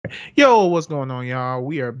Yo, what's going on, y'all?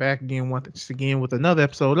 We are back again once again with another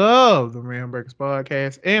episode of the RealmBreakers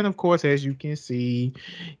podcast. And of course, as you can see,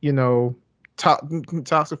 you know,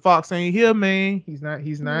 Toxic Fox ain't here, man. He's not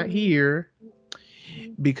here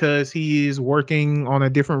because he is working on a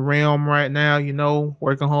different realm right now,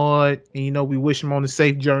 working hard. And we wish him on the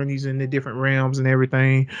safe journeys in the different realms and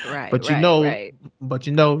everything. Right, But you right, know, right.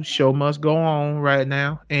 show must go on right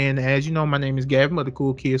now. And as you know, my name is Gavin, but the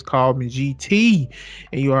cool kids call me GT.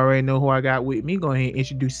 And you already know who I got with me. Go ahead and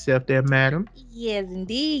introduce yourself there, madam. Yes,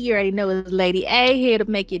 indeed. You already know it's Lady A here to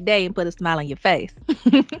make your day and put a smile on your face.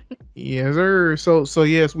 Yes, sir. So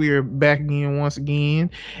yes, we are back again once again.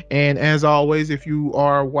 And as always, if you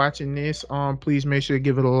are watching this, please make sure to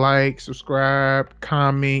give it a like, subscribe,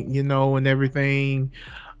 comment, and everything.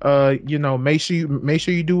 Make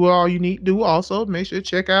sure you do all you need to do. Also, make sure to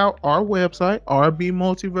check out our website,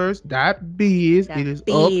 rbmultiverse.biz. That It is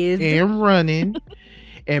up biz. and running.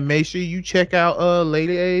 And make sure you check out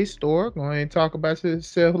Lady A's store. Go ahead and talk about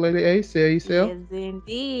yourself, Lady A. Sell yourself. Yes,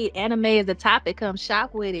 indeed. Anime is the topic. Come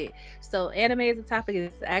shop with it. So, anime is the topic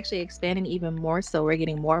is actually expanding even more. So, we're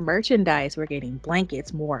getting more merchandise. We're getting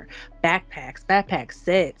blankets, more backpack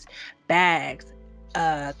sets, bags,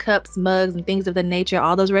 cups, mugs, and things of the nature.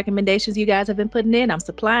 All those recommendations you guys have been putting in, I'm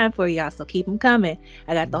supplying for y'all. So, keep them coming.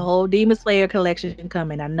 I got the whole Demon Slayer collection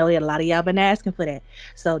coming. I know a lot of y'all been asking for that.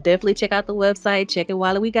 So, definitely check out the website. Check it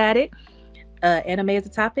while we got it. Anime is the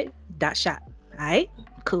topic. Shop. All right.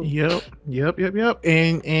 Cool. Yep.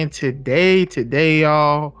 And today,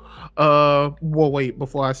 y'all. Well, wait.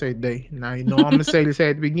 Before I say today, now I'm gonna say this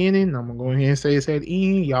at the beginning. I'm gonna go ahead and say this at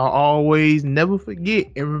the end. Y'all always never forget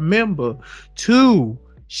and remember to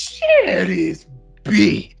share this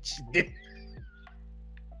bitch.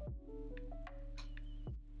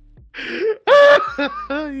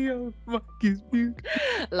 Yo, fuck his music.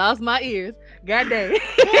 Lost my ears. God dang.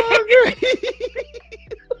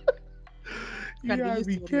 You Trying to get gotta used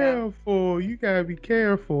be to it now. careful. You gotta be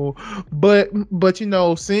careful. But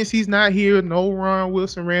since he's not here, no Ron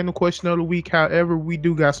Wilson random question of the week. However, we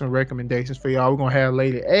do got some recommendations for y'all. We're gonna have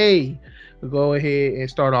Lady A go ahead and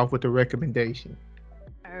start off with the recommendation.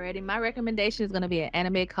 Alrighty, my recommendation is going to be an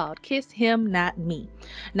anime called Kiss Him Not Me.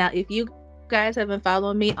 Now, if you guys have been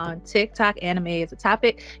following me on TikTok, anime is a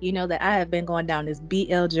topic. You know that I have been going down this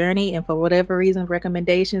BL journey, and for whatever reason,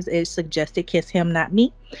 recommendations is suggested Kiss Him Not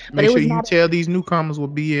Me. But Make it sure was you not. tell these newcomers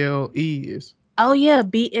what BL is. Oh yeah,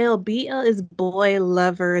 BL. BL is boy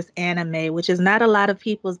lovers anime, which is not a lot of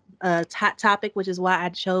people's hot topic, which is why I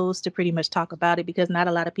chose to pretty much talk about it because not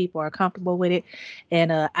a lot of people are comfortable with it,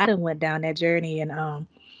 and I done went down that journey, and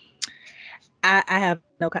I have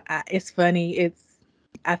no. It's funny.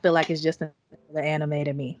 I feel like it's just another anime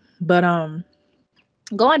to me, but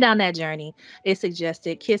going down that journey, it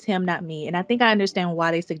suggested "Kiss Him, Not Me," and I think I understand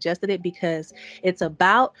why they suggested it because it's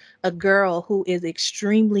about a girl who is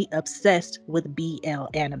extremely obsessed with BL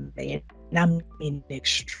anime, and I mean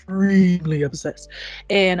extremely obsessed,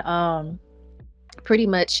 and pretty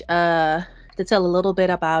much to tell a little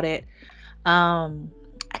bit about it. Um,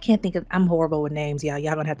 I can't think of. I'm horrible with names, y'all.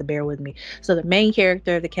 Y'all gonna have to bear with me. So the main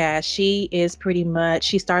character of the cast, she is pretty much.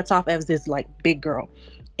 She starts off as this like big girl,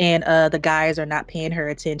 and the guys are not paying her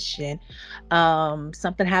attention.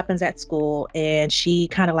 Something happens at school, and she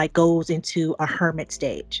kind of like goes into a hermit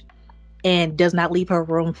stage, and does not leave her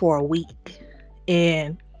room for a week.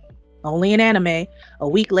 And only in anime, a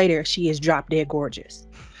week later, she is drop dead gorgeous.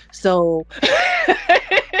 So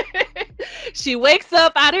she wakes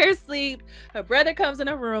up out of her sleep. Her brother comes in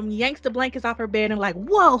her room, yanks the blankets off her bed, and like,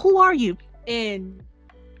 "Whoa, who are you?" And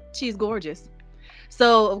she's gorgeous.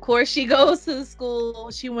 So of course she goes to the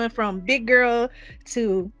school. She went from big girl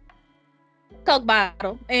to Coke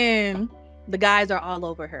bottle, and the guys are all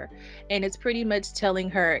over her. And it's pretty much telling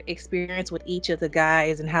her experience with each of the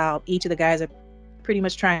guys and how each of the guys are pretty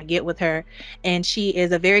much trying to get with her. And she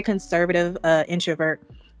is a very conservative introvert,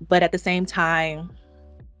 but at the same time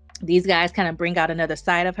these guys kind of bring out another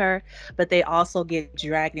side of her, but they also get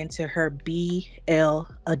dragged into her BL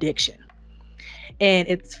addiction. And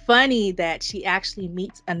it's funny that she actually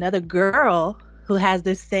meets another girl who has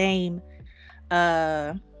the same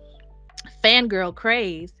uh, fangirl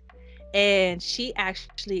craze. And she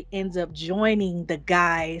actually ends up joining the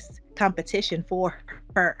guys' competition for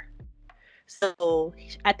her. So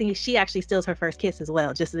I think she actually steals her first kiss as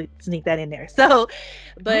well, just to sneak that in there. So,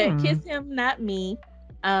 but Kiss Hmm. Him Not Me.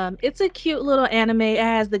 It's a cute little anime. It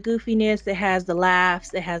has the goofiness, it has the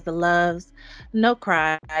laughs, it has the loves, no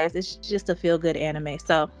cries. It's just a feel good anime.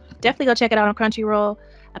 So definitely go check it out on Crunchyroll.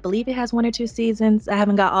 I believe it has one or two seasons. I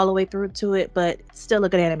haven't got all the way through to it, but it's still a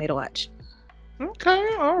good anime to watch.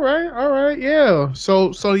 Okay, all right, yeah.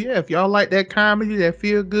 So yeah, if y'all like that comedy, that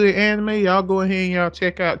feel good anime, y'all go ahead and y'all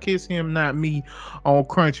check out Kiss Him Not Me on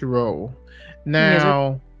Crunchyroll. Yes,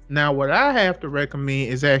 sir. Now what I have to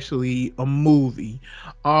recommend is actually a movie.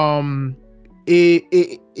 Um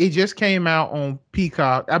it just came out on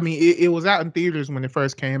Peacock. I mean, it was out in theaters when it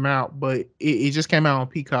first came out, but it just came out on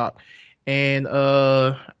Peacock. And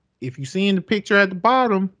if you see in the picture at the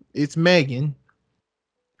bottom, it's Megan,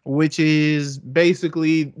 which is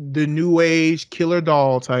basically the new age killer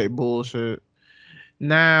doll type bullshit.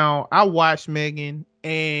 Now, I watched Megan,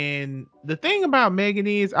 and the thing about Megan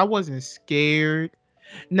is I wasn't scared.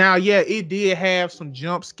 Now, yeah, it did have some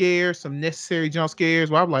jump scares, some necessary jump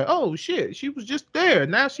scares where I'm like, oh shit, she was just there.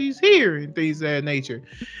 Now she's here and things of that nature.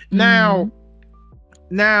 Mm-hmm. Now,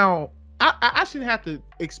 now, I shouldn't have to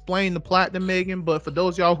explain the plot to Megan, but for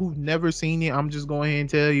those y'all who've never seen it, I'm just going ahead and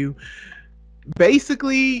tell you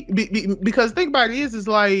basically because think about it is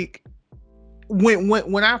like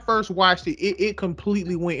when I first watched it, it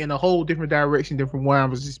completely went in a whole different direction than from what I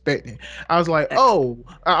was expecting. I was like, Facts. oh,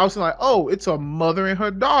 I was like, oh, it's a mother and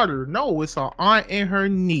her daughter. No, it's an aunt and her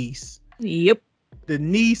niece. Yep. The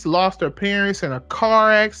niece lost her parents in a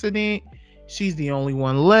car accident. She's the only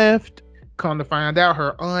one left. Come to find out,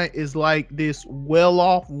 her aunt is like this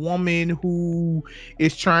well-off woman who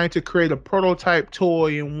is trying to create a prototype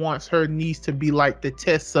toy and wants her niece to be like the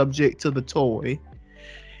test subject to the toy.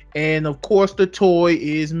 And of course, the toy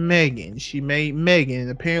is Megan. She made Megan.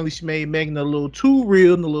 Apparently, she made Megan a little too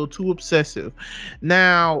real and a little too obsessive.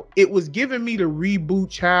 Now, it was giving me the reboot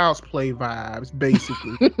Child's Play vibes,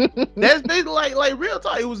 basically. That's basically like real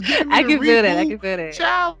talk. It was giving me I the can feel that. I reboot can feel that.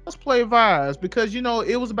 Child's Play vibes because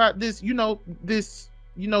it was about this,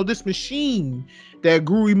 this machine that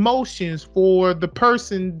grew emotions for the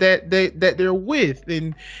person that they're with,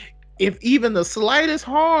 and if even the slightest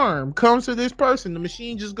harm comes to this person, the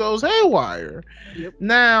machine just goes haywire. Yep.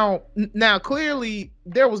 Now, clearly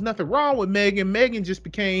there was nothing wrong with Megan. Megan just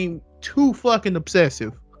became too fucking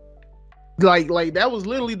obsessive. Like that was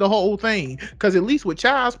literally the whole thing. Because at least with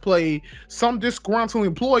Child's Play, some disgruntled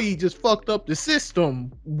employee just fucked up the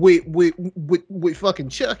system with fucking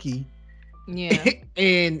Chucky, Yeah.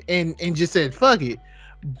 and just said fuck it.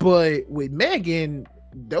 But with Megan,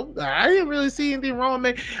 I didn't really see anything wrong with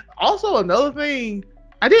Megan. Also, another thing,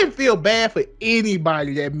 I didn't feel bad for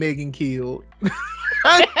anybody that Megan killed.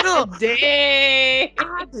 I know. Dang.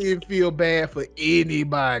 I didn't feel bad for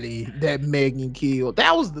anybody that Megan killed.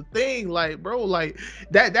 That was the thing, like, bro, like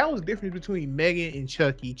that was the difference between Megan and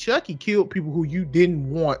Chucky. Chucky killed people who you didn't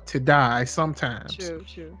want to die sometimes. True.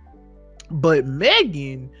 True. But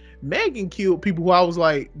Megan killed people who I was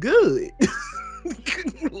like, good.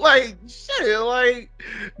 Like shit, like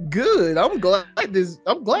good. I'm glad this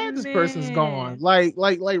person's gone. Man.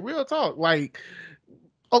 Like real talk. Like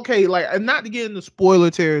okay, like and not to get into spoiler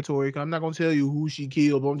territory, 'cause I'm not gonna tell you who she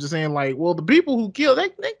killed, but I'm just saying like, well, the people who killed they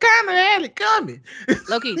kind of had it coming.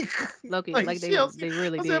 Loki. Loki. Like Like shit, they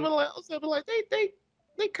really I'm saying, did. but like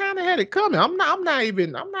they kind of had it coming. I'm not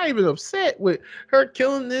even upset with her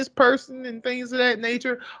killing this person and things of that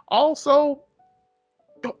nature. Also,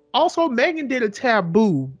 Megan did a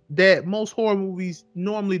taboo that most horror movies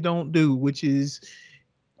normally don't do, which is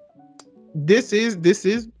this is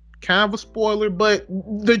kind of a spoiler, but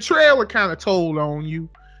the trailer kind of told on you.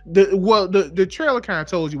 The trailer kind of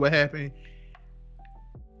told you what happened.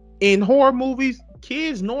 In horror movies,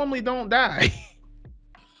 kids normally don't die.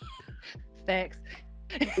 Facts.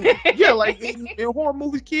 Yeah, like in horror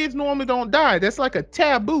movies, kids normally don't die. That's like a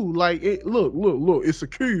taboo. Like, look, it's a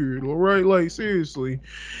kid, all right? Like, seriously.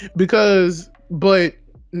 But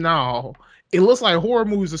no, it looks like horror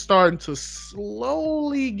movies are starting to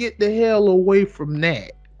slowly get the hell away from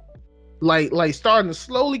that. Like starting to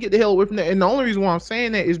slowly get the hell away from that. And the only reason why I'm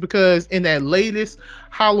saying that is because in that latest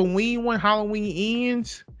Halloween one, Halloween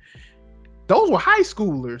Ends, those were high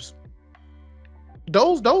schoolers.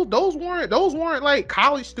 Those weren't like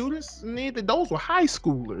college students and anything. Those were high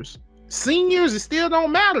schoolers. Seniors, it still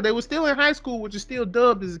don't matter. They were still in high school, which is still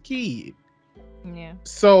dubbed as a kid. Yeah.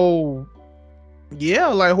 So yeah,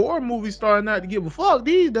 like horror movies starting not to give a fuck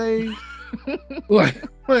these days. like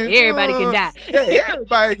Everybody can die. yeah,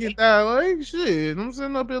 everybody can die. Like shit. I'm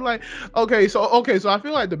sitting up here like, okay, so I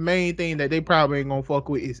feel like the main thing that they probably ain't gonna fuck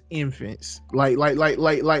with is infants. Like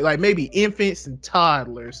maybe infants and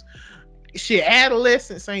toddlers. Shit,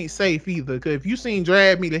 adolescents ain't safe either. Cause if you seen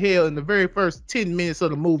Drag Me to Hell in the very first 10 minutes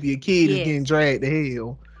of the movie, a kid is getting Yes. dragged to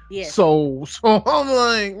hell. Yes. So I'm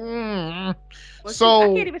like, Well, shoot, I can't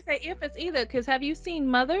so even say infants either. Cause have you seen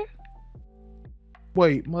Mother?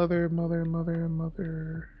 wait, mother. Trying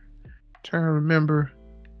to remember.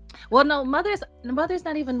 Well, no, Mother's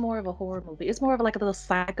not even more of a horror movie. It's more of like a little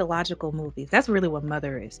psychological movie. That's really what Mother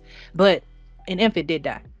is. But an infant did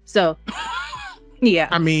die. So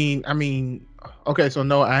yeah. I mean, okay, so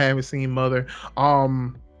no, I haven't seen Mother.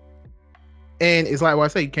 Um, and it's like what I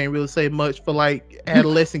say, you can't really say much for like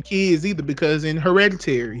adolescent kids either because in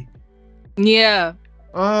Hereditary, Yeah.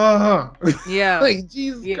 uh Yeah. like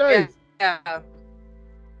Jesus Yeah. Christ.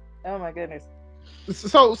 Oh my goodness.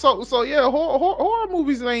 So yeah, horror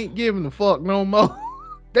movies ain't giving a fuck no more.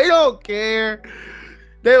 They don't care.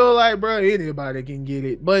 They were like, bro, anybody can get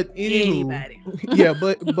it. But anywho, Anybody. yeah,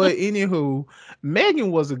 but anywho,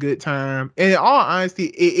 Megan was a good time. And in all honesty,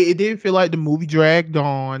 it didn't feel like the movie dragged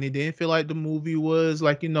on. It didn't feel like the movie was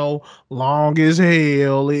like, long as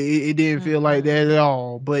hell. It didn't feel like that Mm-mm. at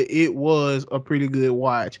all. But it was a pretty good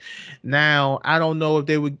watch. Now, I don't know if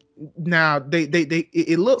they would now they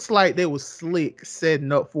it looks like they was slick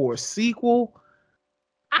setting up for a sequel.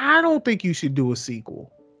 I don't think you should do a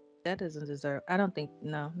sequel. That doesn't deserve. I don't think.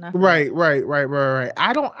 No, not for me. Right.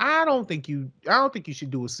 I don't think you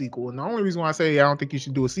should do a sequel. And the only reason why I say I don't think you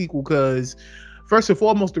should do a sequel because first and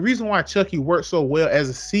foremost, the reason why Chucky worked so well as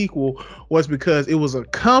a sequel was because it was a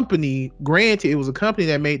company, granted, it was a company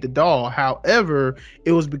that made the doll. However,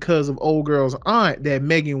 it was because of old girl's aunt that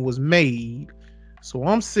Megan was made. So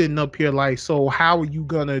I'm sitting up here like, so how are you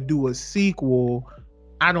gonna do a sequel?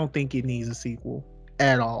 I don't think it needs a sequel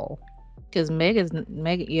at all. Because Megan.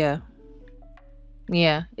 Yeah,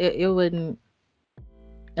 yeah. It wouldn't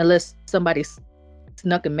unless somebody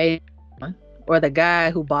snuck and made one, or the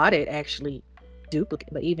guy who bought it actually duplicate.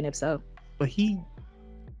 But even if so, But he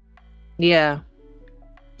yeah.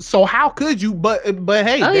 so how could you but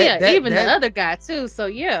hey Oh that yeah, that even the that other guy too. So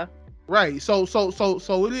yeah. right so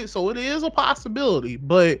it is a possibility,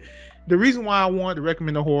 but the reason why I wanted to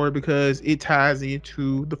recommend the horror because it ties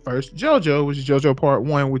into the first JoJo, which is JoJo Part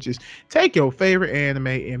 1, which is take your favorite anime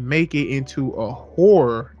and make it into a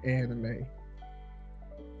horror anime.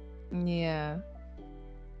 Yeah.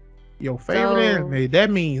 Your favorite So anime, that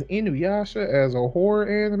means Inuyasha as a horror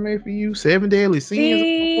anime for you, Seven Deadly Sins as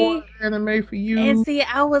a horror see, anime for and you. see,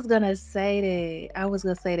 I was gonna say that. I was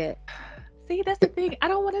gonna say that. See, that's the thing. I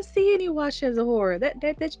don't want to see any Wash as a horror.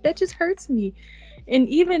 That just hurts me. And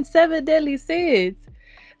even Seven Deadly Sins.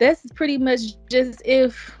 That's pretty much just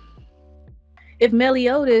if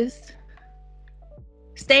Meliodas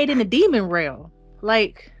stayed in the demon realm.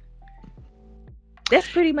 Like that's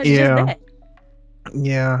pretty much just Yeah, that.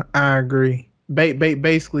 yeah, I agree.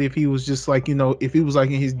 Basically, if he was just like, if he was like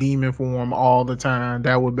in his demon form all the time,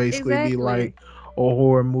 that would basically be Exactly. like a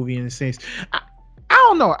horror movie in a sense. I, I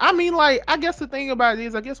don't know. I mean, like, I guess the thing about it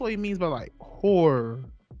is, I guess what he means by like horror,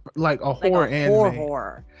 like a Like a horror horror anime.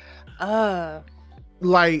 horror. Uh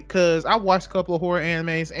Like, cause I watched a couple of horror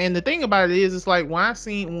animes, and the thing about it is, it's like when I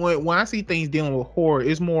see things dealing with horror,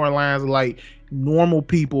 it's more lines of like normal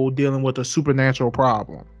people dealing with a supernatural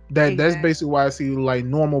problem. That's exactly. basically why I see like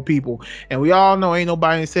normal people, and we all know ain't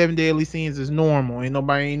nobody in Seven Deadly Sins is normal, ain't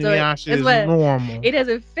nobody in So Inuyasha that's is what normal. it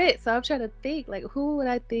doesn't fit. So I'm trying to think like who would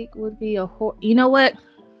I think would be a horror. You know what?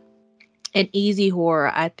 An easy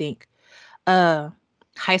horror, I think. Uh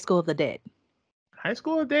High School of the Dead. High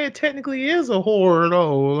School of Dead technically is a horror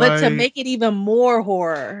though, But to like. make it even more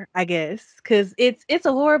horror, I guess, because it's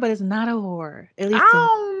a horror, but it's not a horror. At I least to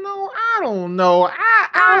me. don't know. I don't know. I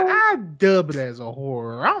I Oh, I dub it as a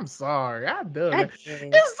horror. I'm sorry. I dub I it. guess.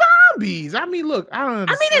 It's zombies. I mean, look, I don't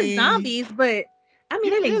I mean, it's understand. zombies, but I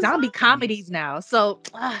mean Yeah, they make it's zombie comedies zombies. now. So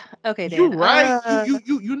okay You then. right.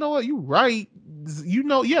 You know what? You right.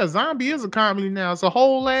 Yeah, zombie is a comedy now. It's a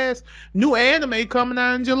whole ass new anime coming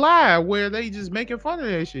out in July where they just making fun of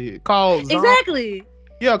that shit. Called Zom Exactly.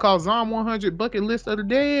 Yeah, called Zom 100 Bucket List of the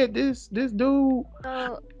Dead. This dude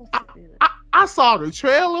So what's I, the deal? I saw the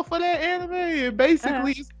trailer for that anime, and Uh,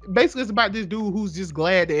 basically it's about this dude who's just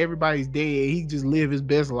glad that everybody's dead. He just live his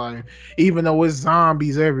best life, even though it's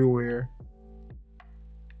zombies everywhere.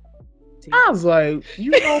 see. I was like,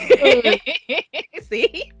 you know what?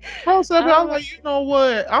 See? I was up here, I was Uh, like, you know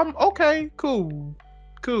what? I'm okay, cool.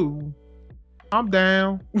 I'm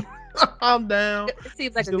down. I'm down. it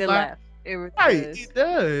seems like a good July, laugh. It really right? does. It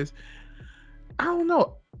does. I don't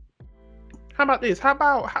know. How about this? How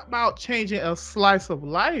about changing a slice of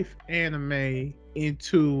life anime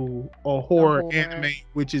into a A horror horror. anime,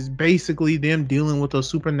 which is basically them dealing with a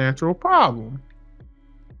supernatural problem?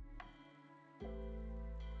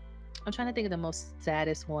 I'm trying to think of the most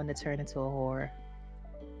saddest one to turn into a horror.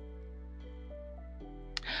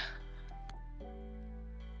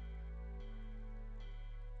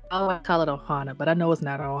 Oh, I call it Ohana, but I know it's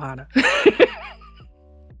not Ohana.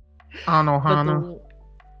 I don't know, But Hana.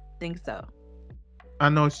 think so. I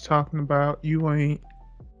know what you're talking about. You ain't.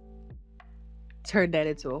 Turn that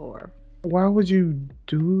into a horror. Why would you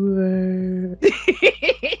do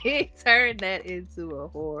that? Turn that into a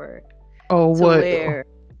horror. Oh, To what? where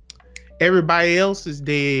Everybody else is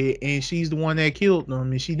dead, and she's the one that killed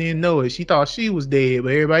them, and she didn't know it. She thought she was dead, but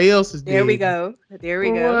everybody else is there we dead. go. There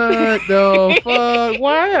we go. What the fuck?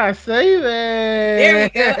 Why did I say There we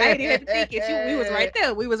that? go. I didn't even have to think it. We was right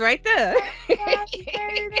there. We was right there. Why did I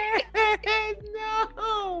say that?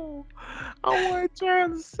 No, I wasn't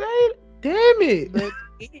trying to say it. Damn it! But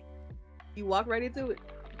you walk right into it.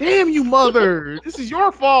 Damn you, mother! This is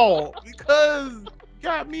your fault because you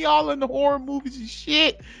got me all in the horror movies and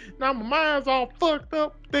shit. Now my mind's all fucked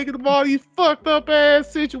up thinking of all these fucked up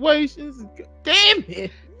ass situations. Damn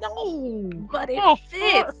it! No, But it my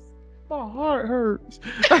fits. heart hurts.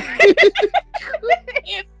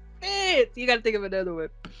 It fits. You gotta think of another one.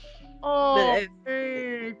 Oh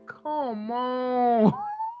man, come on.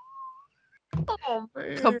 Oh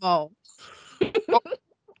Come man. on. Oh,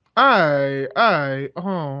 I.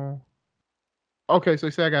 Okay, so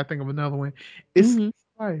you say I gotta think of another one. It's Mhm.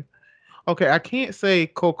 life. Okay, I can't say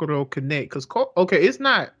Kokoro Connect because okay, it's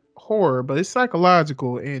not horror, but it's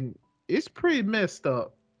psychological and it's pretty messed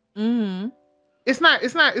up. Mhm. It's not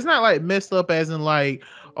like messed up as in like,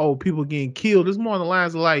 oh, people getting killed. It's more on the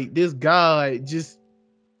lines of like this guy just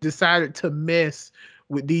decided to mess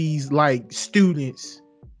with these like students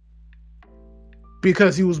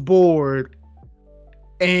because he was bored.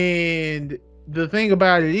 And the thing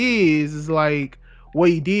about it is like what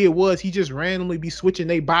he did was he just randomly be switching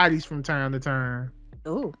their bodies from time to time.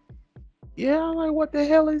 Ooh. Yeah, I'm like, what the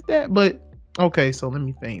hell is that? But okay, so let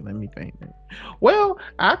me think. Well,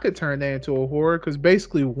 I could turn that into a horror because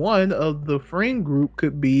basically one of the friend group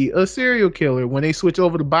could be a serial killer. When they switch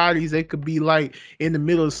over the bodies, they could be like in the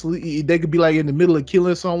middle of sleep. They could be like in the middle of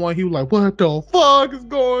killing someone. He was like, "What the fuck is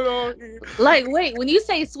going on here?" Like, wait, when you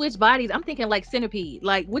say switch bodies, I'm thinking like centipede.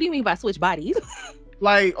 Like, what do you mean by switch bodies?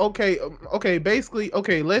 Like, okay, basically,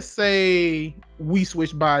 okay. Let's say we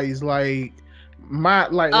switch bodies. Like my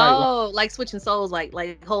like Oh, like switching souls, like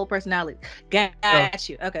whole personality. yeah. Got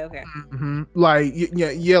you. Okay, okay. Like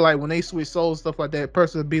yeah, like when they switch souls, stuff like that,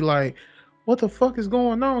 person would be like, "What the fuck is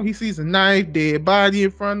going on?" He sees a knife, dead body in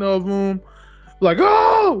front of him, like,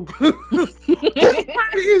 "Oh, what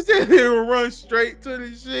is that?" They will run straight to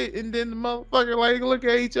the shit, and then the motherfucker like look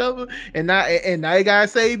at each other, and now they gotta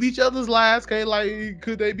save each other's lives. Okay, like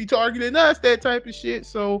could they be targeting us? That type of shit.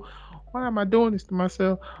 So why am I doing this to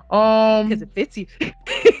myself? Because it fits you.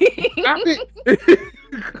 Stop it.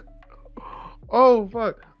 Oh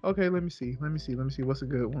fuck. Okay, let me see. What's a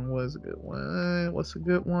good one? What's a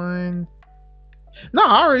good one? No,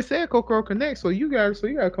 I already said Kokoro Connect, so you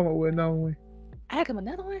gotta come up with another one. I had come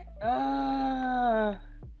another one.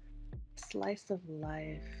 Slice of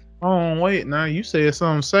life. Oh wait, now you said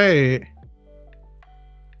something sad.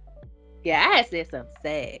 Yeah, I had said something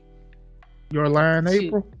sad. Your line, Shoot.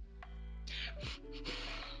 April?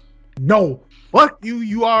 No. Fuck you,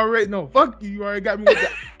 you already no, fuck you, you already got me with the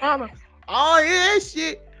honor. Oh yeah,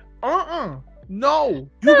 shit. No.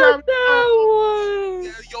 You got me That yeah,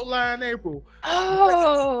 one. your line, April.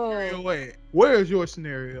 Oh. Scenario at? Where's your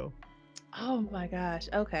scenario? Oh my gosh.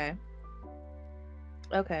 Okay.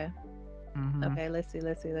 Okay. Mm-hmm. Okay. Let's see.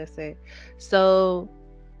 So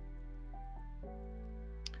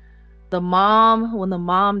when the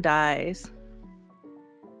mom dies,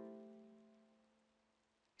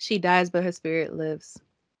 she dies, but her spirit lives.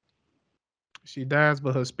 She dies,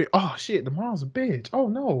 but her spirit. Oh shit, the mom's a bitch. Oh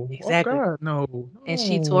no. Oh Exactly. god, no, And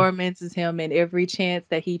she no. torments him, and every chance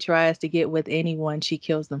that he tries to get with anyone, she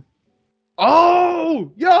kills them.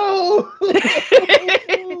 Oh, yo,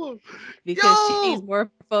 Because she's yo,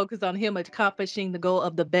 more focused on him accomplishing the goal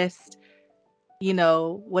of the best.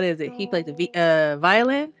 What is it? He played the yo.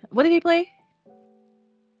 violin. What did he play?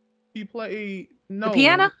 He played The no,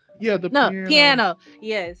 piano? yeah, the No, piano. piano.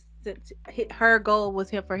 Yes. Her goal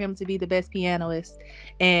was for him to be the best pianist,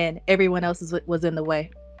 and everyone else was in the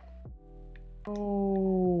way. And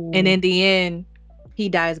Oh, in the end, he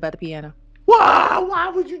dies by the piano. why? Why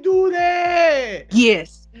would you do that?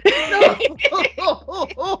 Yes. No,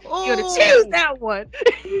 You would choose that one.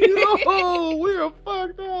 yo, we are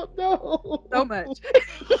fucked up. No, So much.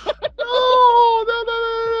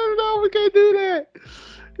 no, we can't do that.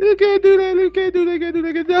 You can't do that. You can't do that. You can't do that.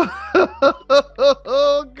 You can't do that.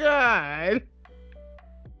 Oh God.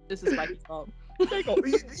 This is Spike's fault.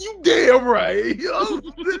 You damn right. Yo,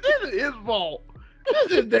 this is his fault. This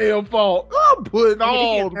is his damn fault. I'm putting He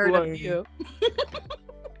all gets the hurt up blame. you.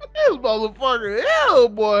 This motherfucker, hell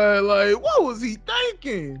boy, like what was he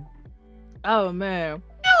thinking? Oh man.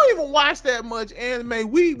 don't even watch that much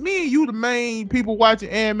anime. Me and you, the main people watching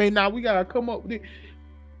anime now. We gotta come up with it,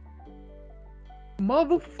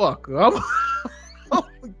 motherfucker. I'm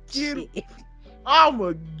gonna get him. I'm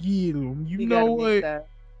gonna get him. You know what,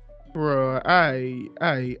 bro?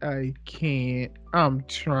 I can't. I'm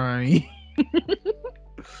trying.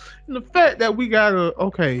 And the fact that we gotta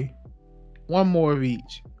one more of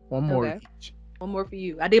each. One more of each. One more for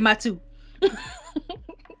you. I did my 2.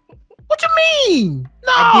 What you mean?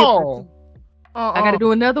 No. I gotta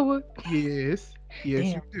do another one. Yes, Damn.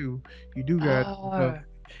 you do. You do got.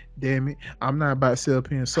 Damn it! I'm not about to sit up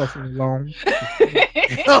here and suffer alone.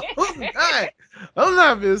 I'm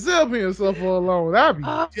not gonna sit up here and suffer alone. That'd be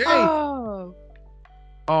dang.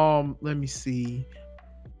 Let me see.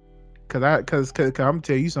 Cause I'm gonna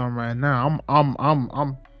tell you something right now.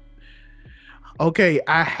 I'm okay.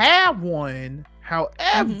 I have one.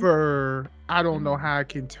 However, I don't know how I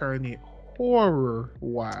can turn it horror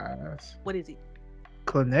wise. What is it?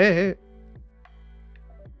 Clannad.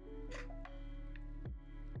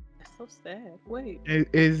 That's so sad. Wait.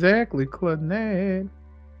 Exactly, Clannad.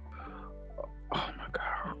 Oh my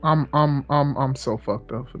god. I'm so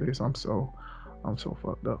fucked up for this. I'm so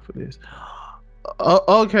fucked up for this.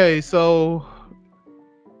 Okay, so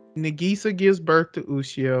Nagisa gives birth to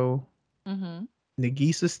Ushio.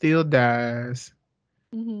 Nagisa still dies.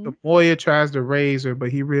 Moya tries to raise her,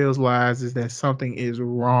 but he realizes that something is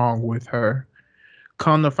wrong with her.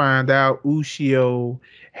 Come to find out, Ushio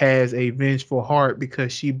has a vengeful heart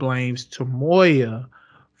because she blames Tomoya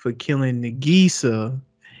for killing Nagisa.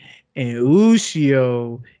 And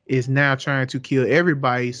Ushio is now trying to kill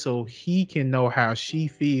everybody so he can know how she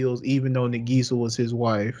feels, even though Nagisa was his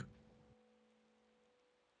wife.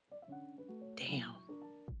 Damn.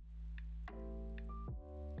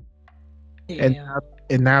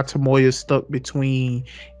 And now Tomoya's stuck between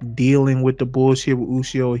dealing with the bullshit with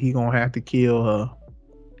Ushio. He gonna have to kill her.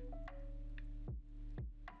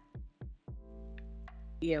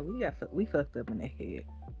 Yeah, we fucked up in the head.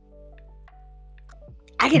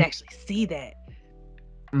 I can actually see that.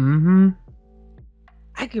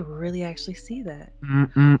 I could really actually see that.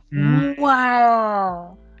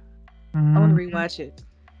 Wow. I want to rewatch it.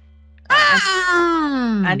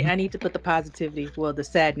 I need to put the positivity, the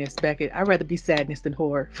sadness back in. I'd rather be sadness than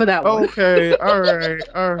horror for that one. Okay, all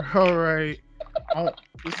right.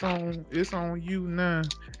 It's on you now.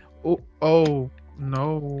 Oh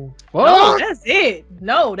no. Fuck. No, that's it.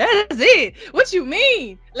 No, that's it. What you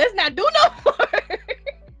mean? Let's not do no more.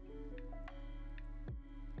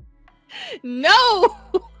 No.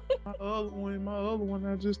 My other one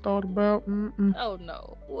I just thought about. Oh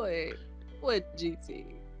no. What GT?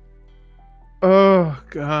 Oh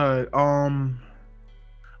god.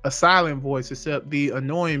 A silent voice, except the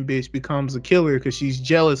annoying bitch becomes a killer because she's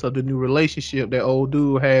jealous of the new relationship that old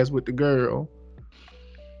dude has with the girl.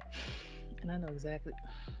 And I know exactly.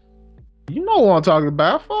 You know what I'm talking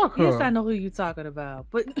about. Fuck her. Yes, I know who you're talking about.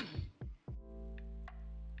 But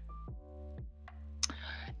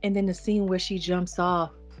and then the scene where she jumps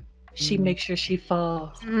off, she makes sure she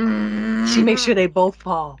falls. She makes sure they both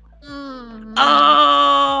fall. Oh.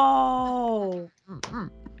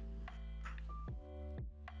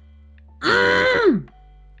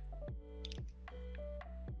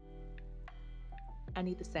 I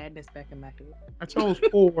need the sadness back in my head. I chose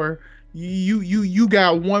 4. You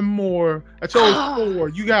got one more. I chose 4.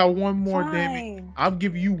 You got one more, Fine. damn it. I'll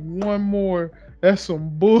give you one more. That's some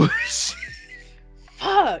bullshit.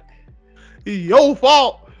 Fuck. It's your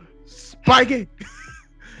fault, Spikey.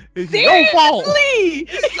 It's your fault.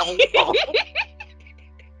 It's your fault.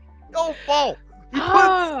 Your fault. You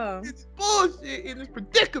put this bullshit in this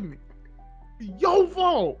predicament. It's your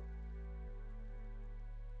fault.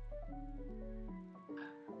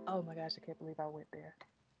 Oh my gosh, I can't believe I went there.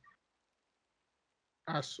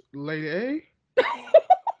 Lady A?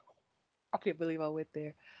 I can't believe I went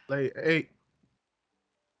there. Lady A.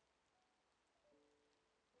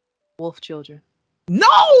 Wolf children. No,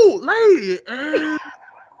 lady.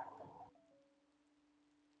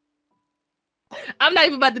 I'm not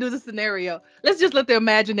even about to do the scenario. Let's just let the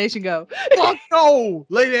imagination go. Fuck no,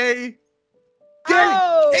 lady A.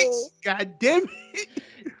 God damn it.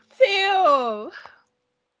 Tim.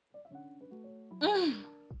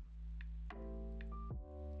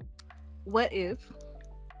 What if?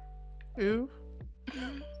 If?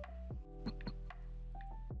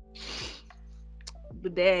 The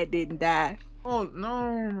dad didn't die. Oh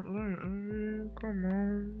no. Come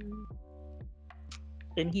on.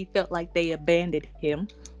 And he felt like they abandoned him.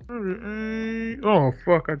 Oh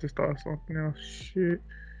fuck, I just thought of something else. Shit.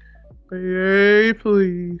 Hey,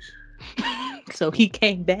 please. So he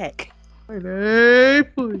came back. Lady,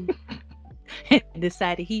 please. and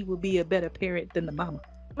decided he would be a better parent than the mama.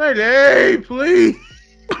 Lady, please.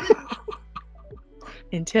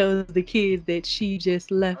 And tells the kids that she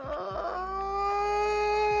just left.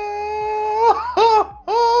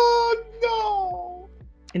 Oh, no.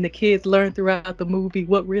 And the kids learn throughout the movie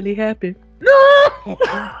what really happened. No.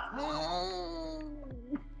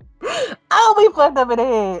 Oh, we fucked up in the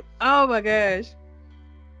head. Oh my gosh.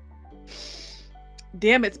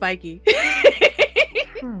 Damn it, Spikey.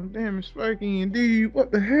 Oh, damn, it's fucking indeed.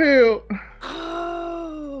 What the hell?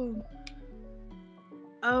 Oh.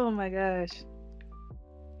 Oh my gosh.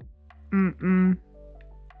 Mm-mm.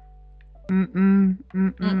 Mm-mm.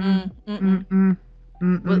 Mm-mm. Mm-mm. Mm-mm.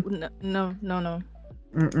 Mm-mm. Mm-mm. No.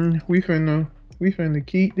 Mm-mm. We finna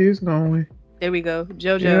keep this going. There we go.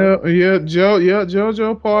 JoJo.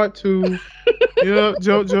 JoJo part 2.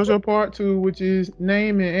 JoJo part 2, which is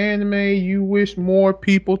name an anime you wish more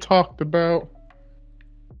people talked about.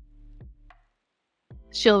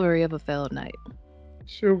 Chivalry of a Failed Knight.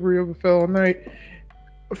 Chivalry of a Fellow Knight.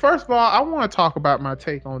 First of all, I want to talk about my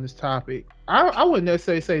take on this topic. I wouldn't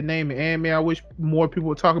necessarily say name an anime I wish more people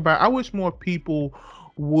would talk about. I wish more people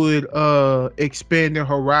would expand their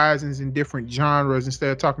horizons in different genres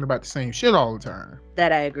instead of talking about the same shit all the time.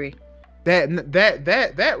 That I agree.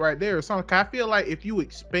 That right there is something. I feel like if you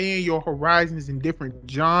expand your horizons in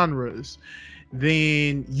different genres,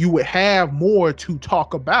 then you would have more to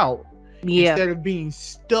talk about instead of being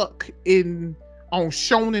stuck on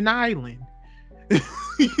Shonen Island.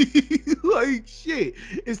 Like shit.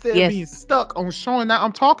 Instead of being stuck on Shonen Island,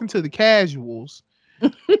 I'm talking to the casuals.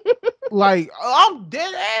 Like I'm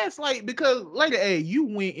dead ass, like, because later, hey, you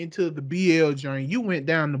went into the BL journey. You went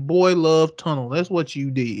down the boy love tunnel. That's what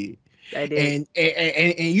you did. I did.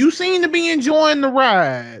 And you seem to be enjoying the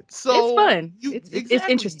ride. So it's fun. It's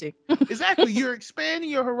interesting. Exactly. You're expanding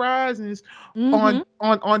your horizons Mm-hmm.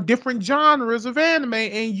 on different genres of anime,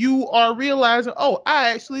 and you are realizing, oh, I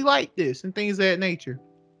actually like this and things of that nature.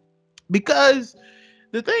 Because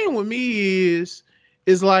the thing with me is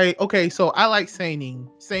like, okay, so I like seinen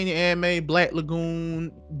anime, Black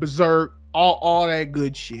Lagoon, Berserk, all that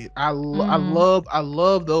good shit. I love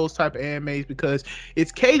those type of animes because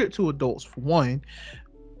it's catered to adults for one.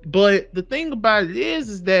 But the thing about it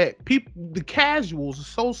is that the casuals are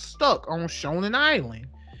so stuck on Shonen Island.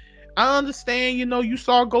 I understand, you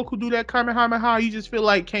saw Goku do that Kamehameha, you just feel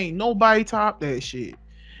like can't nobody top that shit.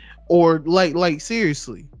 Or like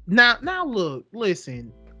seriously. Now look,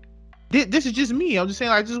 listen. This is just me. I'm just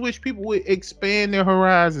saying, I just wish people would expand their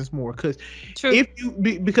horizons more. Because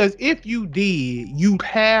if you did, you'd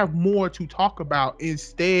have more to talk about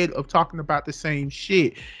instead of talking about the same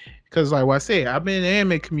shit. Because like what I said, I've been in the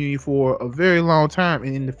anime community for a very long time,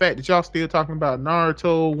 and the fact that y'all still talking about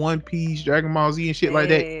Naruto, One Piece, Dragon Ball Z, and shit like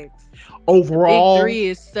that, overall, the Big Three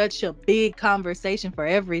is such a big conversation for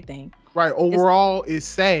everything. Right, overall, it's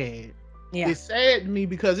sad. Yeah. It's sad to me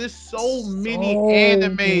because there's so many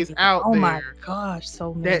animes out there. Oh my gosh,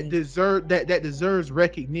 so many that deserves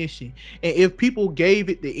recognition. And if people gave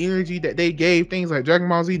it the energy that they gave things like Dragon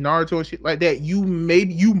Ball Z, Naruto, and shit like that, you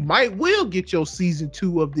might well get your season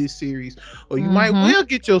 2 of this series, or you might well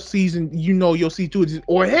get your season, your season 2 of this,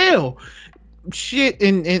 or hell, shit.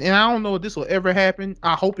 And I don't know if this will ever happen.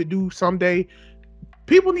 I hope it do someday.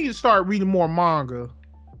 People need to start reading more manga.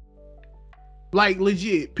 Like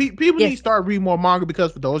legit, people need to start reading more manga,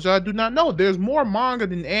 because for those y'all do not know, there's more manga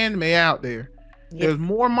than anime out there. There's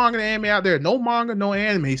more manga than anime out there. No manga, no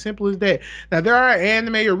anime. Simple as that. Now there are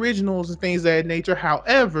anime originals and things of that nature.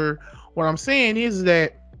 However, what I'm saying is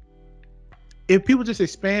that if people just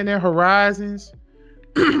expand their horizons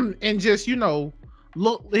and just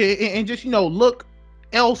look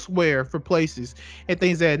elsewhere for places and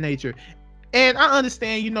things of that nature. And I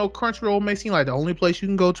understand, Crunchyroll may seem like the only place you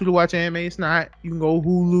can go to watch anime. It's not. You can go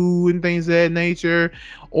Hulu and things of that nature.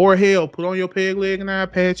 Or hell, put on your peg leg and eye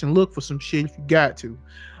patch and look for some shit if you got to.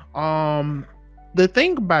 The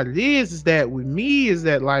thing about it is that with me is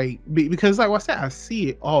that, like, because like I said, I see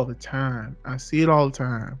it all the time.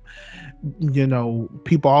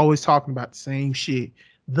 People always talking about the same shit.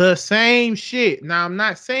 Now I'm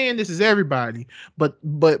not saying this is everybody, but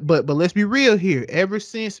let's be real here. Ever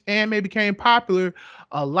since anime became popular,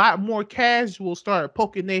 a lot more casuals started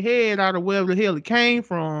poking their head out of wherever the hell it came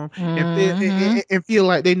from, and feel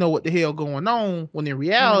like they know what the hell going on, when in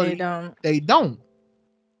reality they don't.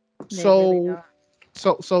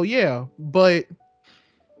 So yeah, but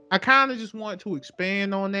I kind of just want to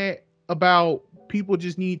expand on that, about people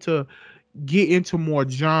just need to get into more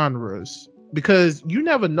genres, because you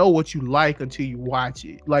never know what you like until you watch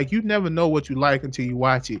it. Like, you never know what you like until you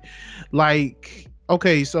watch it. Like,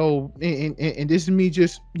 Okay, so and this is me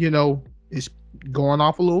just, it's going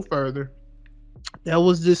off a little further. There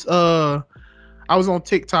was this I was on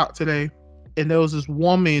TikTok today, and there was this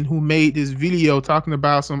woman who made this video talking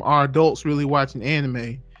about some are adults really watching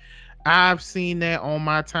anime. I've seen that on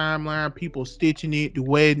my timeline, people stitching it,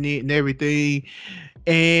 duetting it, and everything.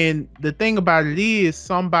 And the thing about it is,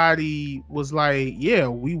 somebody was like, "Yeah,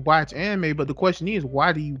 we watch anime, but the question is,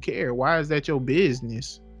 why do you care? Why is that your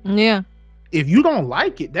business? Yeah. If you don't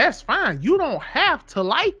like it, that's fine. You don't have to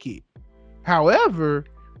like it. However,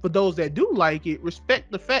 for those that do like it,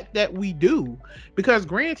 respect the fact that we do. Because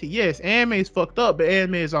granted, yes, anime is fucked up, but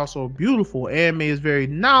anime is also beautiful. Anime is very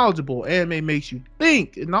knowledgeable. Anime makes you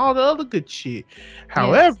think and all the other good shit. Yes.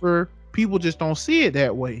 However, people just don't see it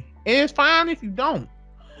that way. And it's fine if you don't.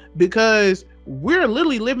 Because we're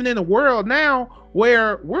literally living in a world now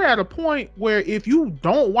where we're at a point where if you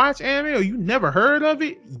don't watch anime or you never heard of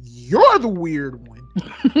it, you're the weird one.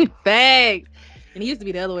 Thanks. And it used to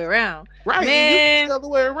be the other way around. Right. It used to be Man. the other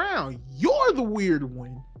way around. You're the weird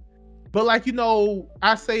one. But like,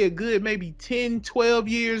 I say a good maybe 10, 12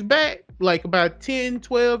 years back, like about 10,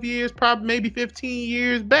 12 years, probably maybe 15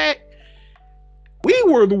 years back, we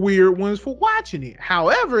were the weird ones for watching it.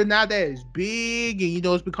 However, now that it's big and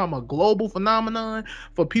it's become a global phenomenon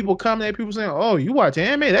for people coming at people saying, "Oh, you watch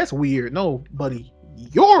anime? That's weird." No, buddy,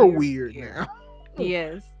 you're You're weird weird. now.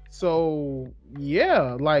 Yes. So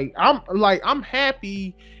yeah, I'm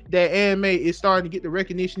happy that anime is starting to get the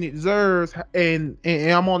recognition it deserves, and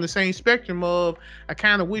I'm on the same spectrum of I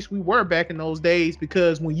kind of wish we were back in those days,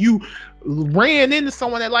 because when you ran into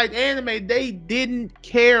someone that liked anime, they didn't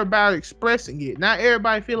care about expressing it. Not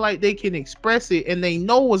everybody feel like they can express it and they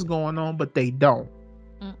know what's going on, but they don't.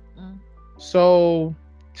 Mm-mm. So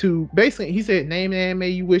to basically, he said, name an anime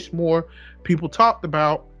you wish more people talked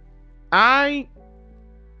about. I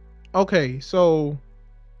Okay, so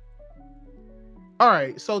all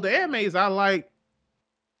right, so the animes I like,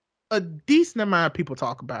 a decent amount of people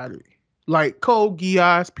talk about it. Like Code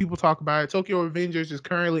Geass, people talk about it. Tokyo Revengers is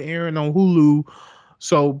currently airing on Hulu,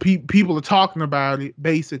 so people are talking about it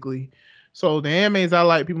basically. So the animes I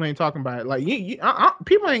like, people ain't talking about it. Like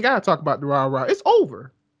people ain't gotta talk about the Raw Raw. It's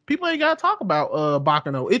over. People ain't gotta talk about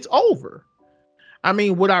Bakano. It's over. I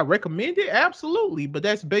mean, would I recommend it? Absolutely, but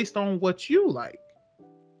that's based on what you like.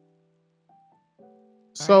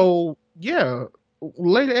 Right. So yeah,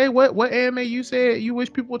 Lady A, what anime you said you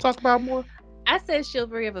wish people would talk about more? I said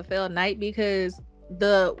Chivalry of a Failed Knight because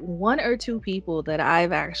the one or two people that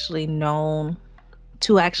I've actually known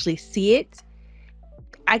to actually see it,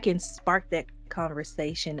 I can spark that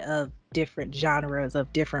conversation of different genres,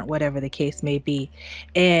 of different whatever the case may be.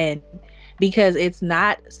 And because it's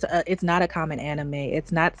not a common anime,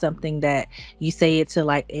 it's not something that you say it to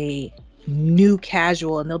like a new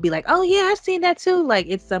casual and they'll be like, oh yeah, I've seen that too. Like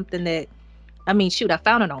it's something that, I mean, shoot, I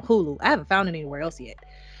found it on Hulu. I haven't found it anywhere else yet.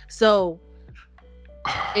 So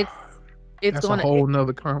it's it's That's a gonna whole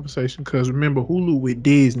nother conversation, because remember Hulu with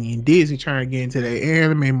Disney, and Disney trying to get into the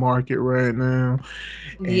anime market right now,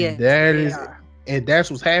 and yes, they are. that's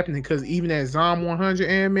what's happening, because even that Zom 100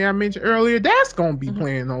 anime I mentioned earlier, that's gonna be Mhm.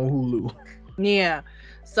 playing on Hulu. Yeah.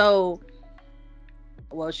 So,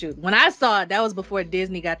 well, shoot, when I saw it, that was before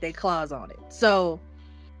Disney got their claws on it. So,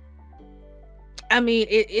 I mean,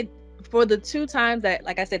 it for the two times that,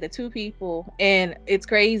 like I said, the two people, and it's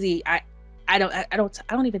crazy. I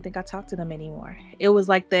don't even think I talk to them anymore. It was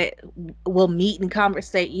like that. We'll meet and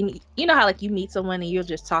conversate. You know how like you meet someone and you're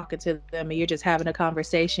just talking to them and you're just having a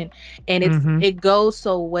conversation, and Mm-hmm. it goes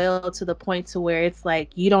so well to the point to where it's like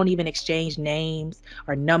you don't even exchange names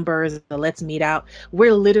or numbers or let's meet out.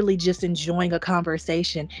 We're literally just enjoying a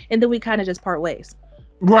conversation, and then we kind of just part ways.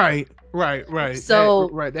 Right. So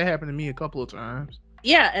That happened to me a couple of times.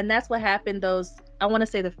 yeah, and that's what happened those, I want to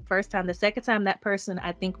say the first time. The second time, that person,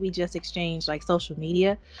 I think we just exchanged like social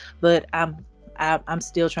media, but I'm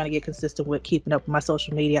still trying to get consistent with keeping up with my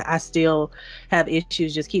social media. I still have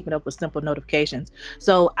issues just keeping up with simple notifications,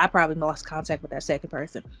 so I probably lost contact with that second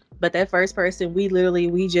person. But that first person, we literally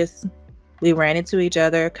we ran into each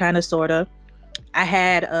other, kind of, sort of. I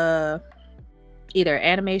had either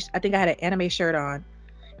anime, I think I had an anime shirt on,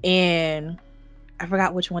 and I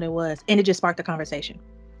forgot which one it was, and it just sparked a conversation.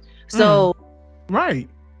 Mm, So, right.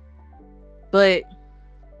 but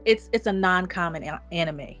it's a non-common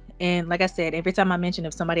anime, and like I said, every time I mention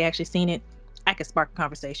if somebody actually seen it, I can spark a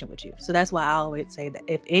conversation with you. So that's why I always say that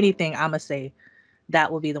if anything, I'ma say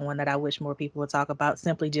that will be the one that I wish more people would talk about,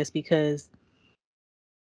 simply just because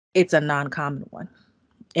it's a non-common one,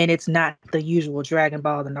 and it's not the usual Dragon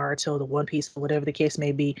Ball, the Naruto, the One Piece, or whatever the case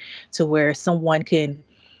may be, to where someone can,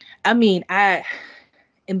 I mean, I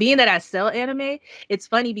And being that I sell anime, it's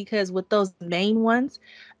funny because with those main ones,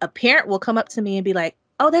 a parent will come up to me and be like,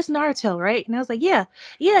 "Oh, that's Naruto, right?" And I was like, "Yeah,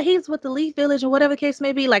 yeah, he's with the Leaf Village or whatever case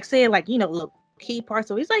may be." Like saying like little key parts.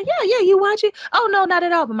 So he's like, "Yeah, yeah, you watch it?" "Oh no, not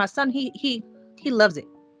at all." But my son, he loves it.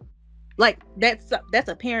 Like that's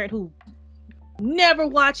a parent who never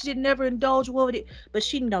watched it, never indulged with it, but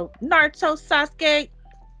she know Naruto, Sasuke.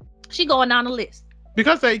 She going down the list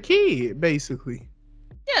because they kid basically.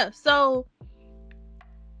 Yeah. So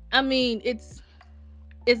I mean, it's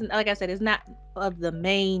like I said, it's not of the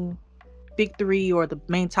main big three or the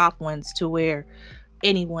main top ones to where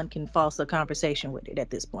anyone can false a conversation with it at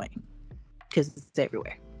this point because it's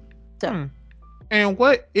everywhere. So Hmm. And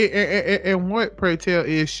what pray tell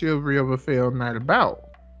is Chivalry of a Failed Knight about?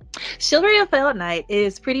 Chivalry of Failed Knight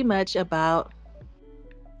is pretty much about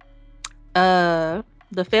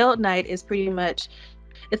the Failed Knight is pretty much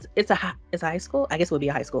it's a high school. I guess it would be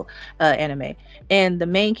a high school anime, and the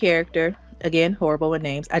main character, again, horrible with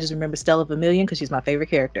names. I just remember Stella Vermilion because she's my favorite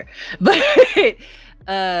character. But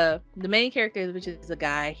the main character, which is a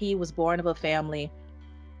guy, he was born of a family,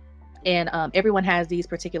 and everyone has these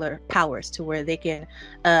particular powers to where they can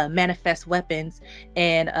manifest weapons,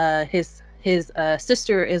 and his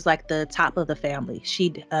sister is like the top of the family. She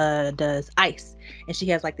does ice, and she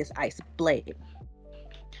has like this ice blade.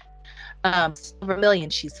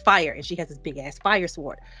 Vermilion, she's fire, and she has this big ass fire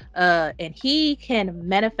sword. And he can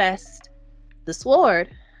manifest the sword,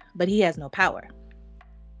 but he has no power.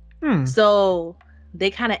 Hmm. So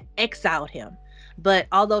they kind of exiled him. But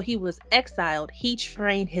although he was exiled, he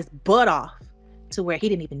trained his butt off to where he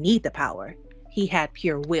didn't even need the power. He had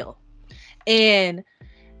pure will. And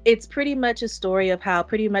it's pretty much a story of how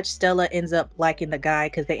pretty much Stella ends up liking the guy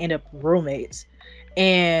because they end up roommates.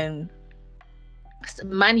 And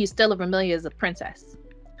mind you, Stella Vermilion is a princess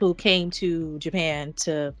who came to Japan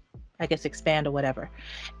to, I guess, expand or whatever.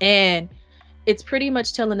 And it's pretty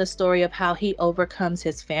much telling the story of how he overcomes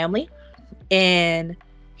his family, and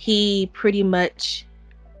he pretty much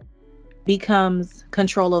becomes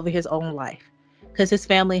control over his own life because his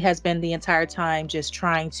family has been the entire time just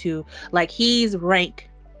trying to, like, he's rank,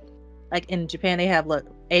 like in Japan they have, look,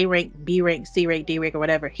 A rank, B rank, C rank, D rank, or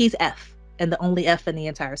whatever. He's F, and the only F in the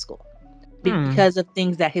entire school Hmm. because of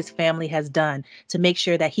things that his family has done to make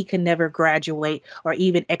sure that he can never graduate or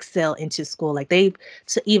even excel into school. Like they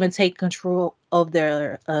to even take control of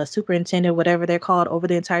their superintendent, whatever they're called, over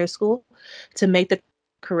the entire school to make the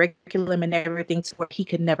curriculum and everything to where he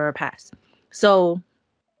could never pass. So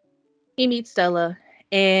he meets Stella,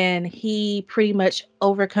 and he pretty much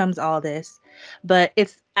overcomes all this. But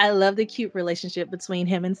I love the cute relationship between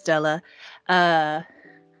him and Stella. Uh,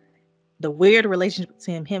 the weird relationship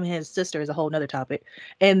between him and his sister is a whole nother topic.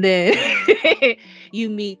 And then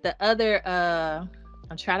you meet the other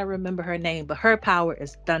I'm trying to remember her name, but her power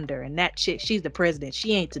is thunder, and that chick, she's the president.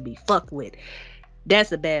 She ain't to be fucked with.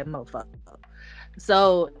 That's a bad mofo.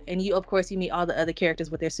 So, and you, of course, you meet all the other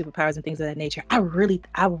characters with their superpowers and things of that nature. I really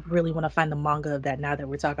want to find the manga of that now that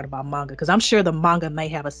we're talking about manga, because I'm sure the manga may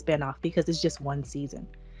have a spinoff because it's just one season.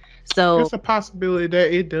 So It's a possibility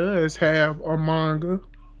that it does have a manga.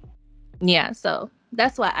 yeah, so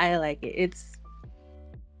that's why I like it.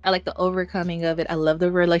 I like the overcoming of it. I love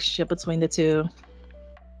the relationship between the two.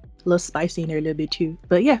 A little spicy in there a little bit too.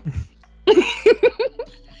 But yeah.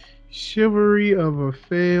 Chivalry of a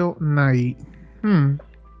Failed Knight. Hmm.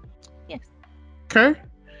 Yes. Okay.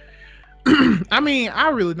 I mean, I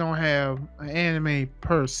really don't have an anime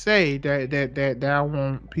per se that I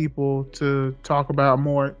want people to talk about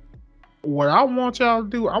more. What I want y'all to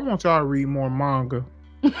do, I want y'all to read more manga.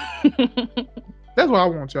 That's what I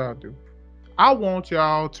want y'all to do. I want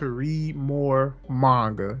y'all to read more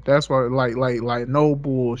manga. That's what, like no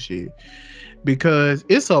bullshit. Because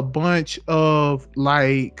it's a bunch of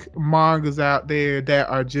like mangas out there that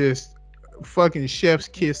are just fucking chef's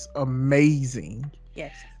kiss amazing,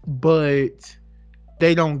 Yes. but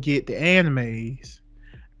they don't get the animes.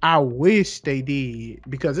 I wish they did,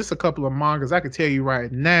 because it's a couple of mangas I can tell you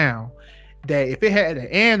right now that if it had an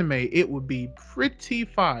anime, it would be pretty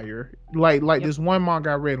fire. Like Yep. this one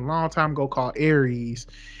manga I read a long time ago called Aries.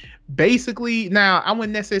 Basically, now I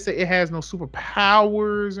wouldn't necessarily say it has no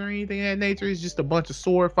superpowers or anything of that nature. It's just a bunch of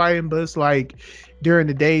sword fighting, but it's like during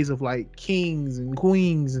the days of like kings and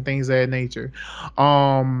queens and things of that nature.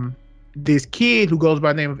 This kid who goes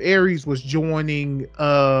by the name of Aries was joining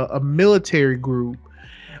a military group,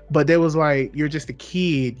 but there was like, you're just a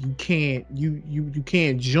kid, you can't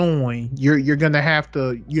join, you're gonna have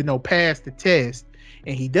to pass the test.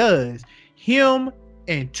 And he does. Him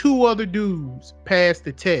and two other dudes passed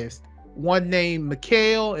the test. one named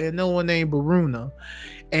Mikhail and another one named Baruna,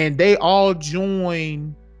 and they all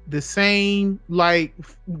join the same, like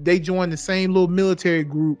they join the same little military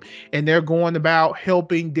group, and they're going about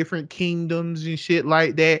helping different kingdoms and shit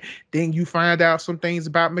like that. Then you find out some things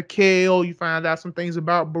about Mikhail, you find out some things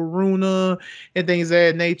about Baruna and things of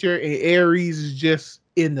that nature, and Ares is just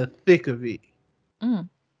in the thick of it. Mm.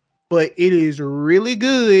 But it is really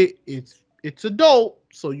good. It's adult,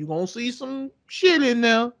 so you're gonna see some shit in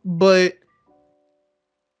there, but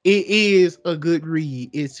it is a good read.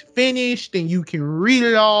 It's finished and you can read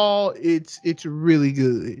it all. It's really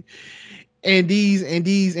good. And these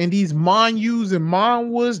manus and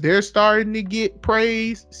manhwas, they're starting to get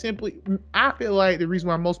praise. Simply, I feel like the reason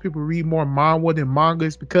why most people read more manhwa than manga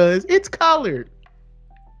is because it's colored.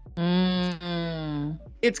 Mm.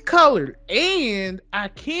 It's colored, and I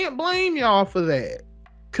can't blame y'all for that.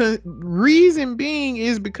 Reason being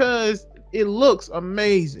is because it looks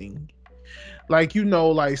amazing. Like,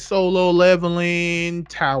 like Solo Leveling,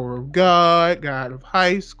 Tower of God, God of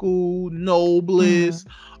High School, Noblest,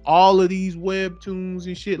 all of these webtoons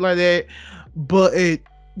and shit like that. But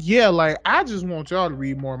yeah, like I just want y'all to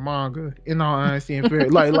read more manga. In all honesty, and fair,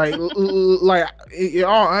 in all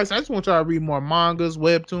honesty, I just want y'all to read more mangas,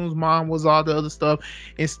 webtoons, manhwas, all the other stuff,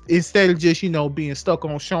 instead of just being stuck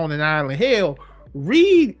on Shonen Island. Hell,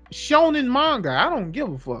 read shonen manga. I don't give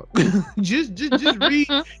a fuck.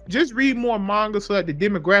 just read more manga so that the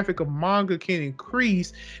demographic of manga can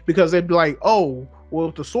increase, because they'd be like, oh, well,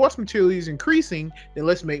 if the source material is increasing, then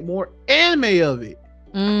let's make more anime of it.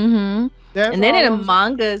 Mm-hmm. That's And then all in the I'm saying.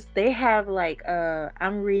 mangas, they have like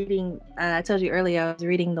I'm reading. I told you earlier I was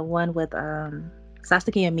reading the one with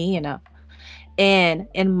Sasuke and Miyano. And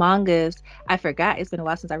in mangas, I forgot, it's been a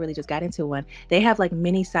while since I really just got into one. They have like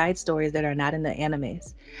many side stories that are not in the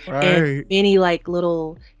animes, and Right. many like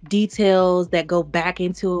little details that go back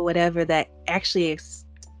into it, whatever, that actually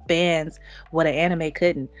expands what an anime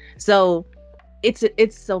couldn't. So it's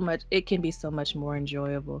so much. It can be so much more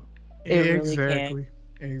enjoyable. It really can. Exactly.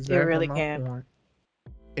 It Exactly really my can. point.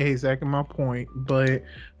 Exactly my point. But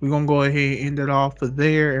we're gonna go ahead and end it off for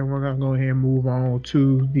there, and we're gonna go ahead and move on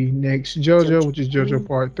to the next JoJo, JoJo. which is JoJo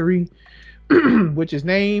Part 3, which is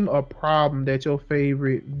name a problem that your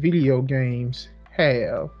favorite video games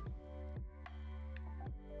have.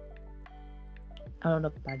 I don't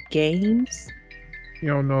know about games, You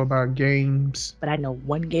don't know about games. but I know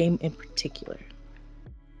one game in particular.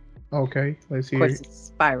 Okay, let's Of hear course, it.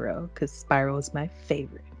 it's Spyro, because Spyro is my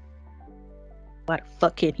favorite. Why the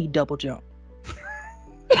fuck can't he double jump?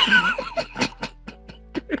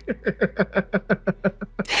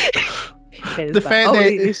 That the is my fact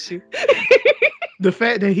only that issue. the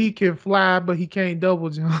fact that he can fly but he can't double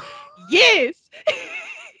jump. Yes!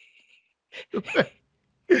 You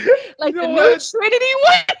Like the know new what? Trinity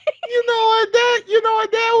one.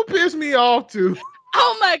 That would piss me off too.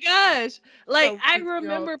 Oh my gosh. That Like would I piss me off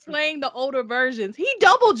remember too. playing the older versions. He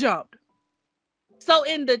double jumped. So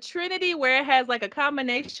in the Trinity, where it has like a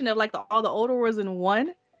combination of like all the older ones in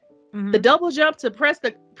one, the Mm-hmm. double jump to press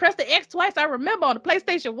the X twice. I remember on the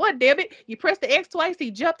PlayStation 1, damn it. You press the X twice,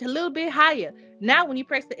 he jumped a little bit higher. Now when you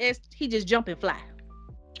press the S, he just jump and fly.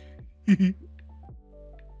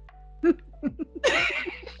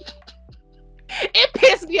 It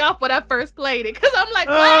pissed me off when I first played it, because I'm like,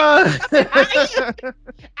 why is he jumping higher?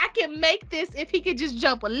 I can make this if he could just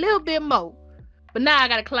jump a little bit more. But now I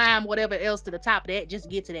gotta climb whatever else to the top of that just to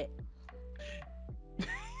get to that.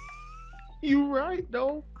 You right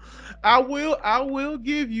though. I will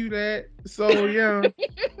give you that. So yeah.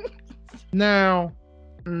 Now,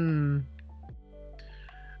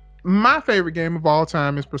 my favorite game of all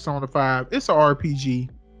time is Persona 5. It's an RPG.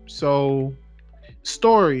 So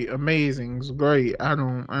story amazing, it's great. I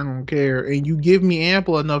don't care, and you give me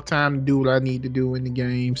ample enough time to do what I need to do in the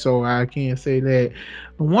game, so I can't say that.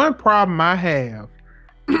 The one problem I have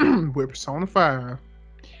with Persona 5,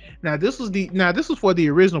 this was for the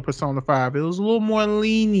original Persona 5. It was a little more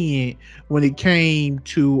lenient when it came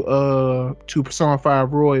to Persona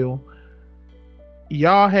 5 Royal.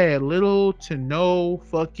 Y'all had little to no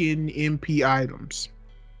fucking MP items.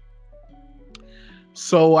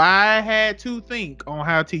 So I had to think on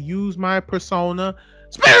how to use my persona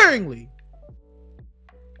sparingly.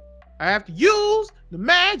 I have to use the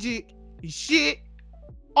magic and shit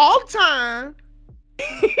all the time.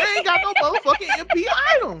 I ain't got no motherfucking MP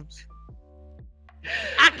items.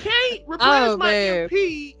 I can't replenish Oh my man.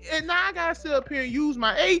 MP, and now I gotta sit up here and use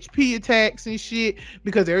my HP attacks and shit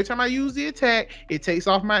because every time I use the attack, it takes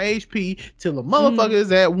off my HP till the motherfucker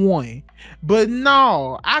is at 1. But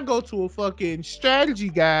no, I go to a fucking strategy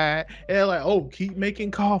guide and they're like, oh, keep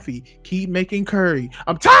making coffee, keep making curry.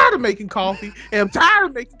 I'm tired of making coffee and I'm tired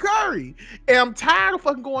of making curry. And I'm tired of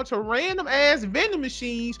fucking going to random ass vending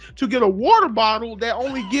machines to get a water bottle that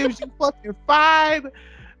only gives you fucking 5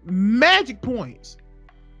 magic points.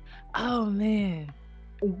 Oh man.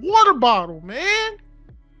 A water bottle, man.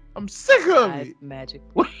 I'm sick of 5 it. magic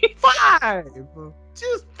points. 5.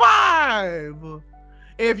 Just 5.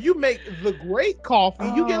 If you make the great coffee,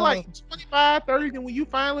 you get like 25, 30. Then when you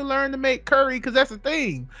finally learn to make curry, because that's the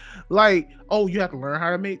thing. Like, oh, you have to learn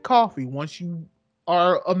how to make coffee. Once you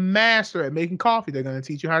are a master at making coffee, they're going to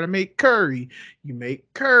teach you how to make curry. You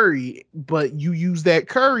make curry, but you use that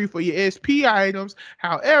curry for your SP items.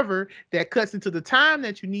 However, that cuts into the time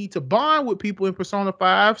that you need to bond with people in Persona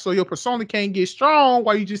 5, so your persona can't get strong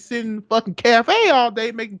while you just sit in the fucking cafe all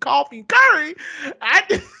day making coffee and curry.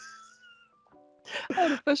 Oh,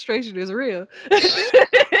 the frustration is real.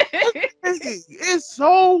 It's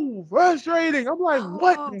so frustrating. I'm like,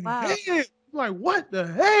 what Oh, the wow. hell? I'm like, what the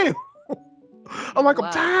hell? I'm like, I'm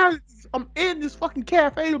Wow. tired. I'm in this fucking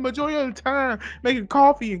cafe the majority of the time making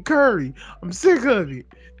coffee and curry. I'm sick of it.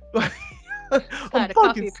 Like, I'm Tired of fucking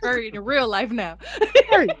coffee and sick curry of in real life now.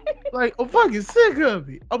 it. Like, I'm fucking sick of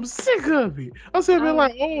it. I'm sick of it. I'm saying, man,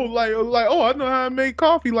 Oh, like, oh, I know how to make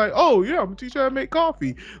coffee. Like, oh yeah, I'm gonna teach you how to make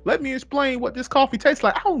coffee. Let me explain what this coffee tastes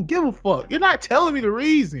like. I don't give a fuck. You're not telling me the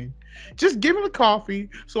reason. Just give me the coffee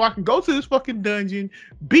so I can go to this fucking dungeon,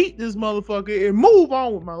 beat this motherfucker, and move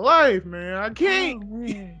on with my life, man. I can't. oh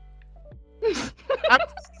man. I,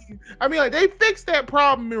 I mean, like they fixed that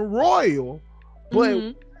problem in Royal, but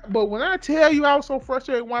Mhm. when I tell you I was so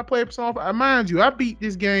frustrated when I played Persona 5, mind you, I beat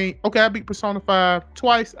this game. Okay, I beat Persona 5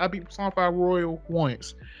 twice. I beat Persona 5 Royal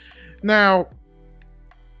once. Now,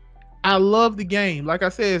 I love the game. Like I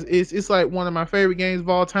said, it's like one of my favorite games of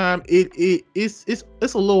all time. It's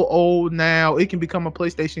a little old now. It can become a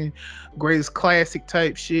PlayStation greatest classic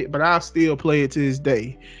type shit, but I'll still play it to this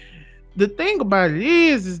day. The thing about it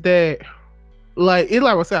is that like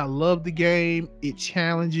I said, I love the game. It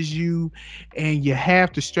challenges you and you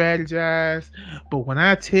have to strategize. But when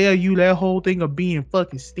I tell you that whole thing of being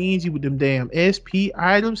fucking stingy with them damn SP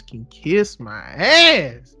items can kiss my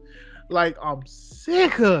ass. Like I'm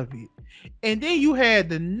sick of it. And then you had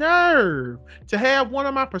the nerve to have one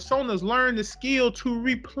of my personas learn the skill to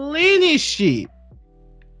replenish it.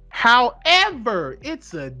 However,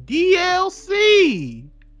 it's a DLC.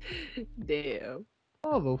 Damn.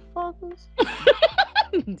 Motherfuckers.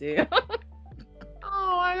 Damn.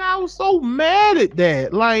 Oh, and I was so mad at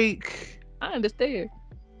that. Like, I understand.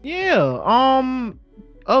 yeah.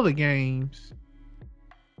 Other games.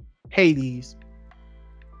 Hades.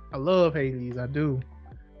 I love Hades. I do.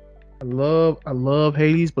 I love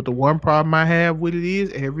Hades, but the one problem I have with it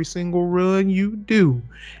is every single run you do,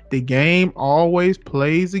 the game always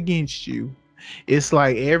plays against you. It's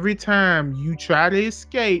like every time you try to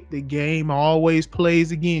escape, the game always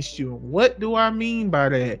plays against you. And what do I mean by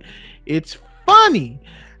that? It's funny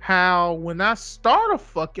how when I start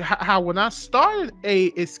how when I started a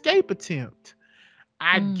escape attempt,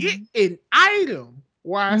 I get Mhm. an item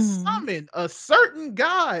where I Mhm. summon a certain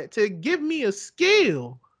god to give me a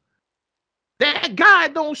skill. That guy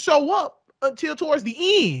don't show up until towards the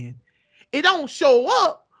end. It don't show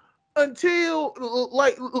up until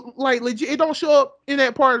like legit. It don't show up in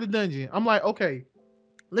that part of the dungeon. I'm like, okay,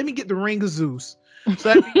 let me get the ring of Zeus.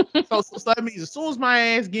 So that means, so that means as soon as my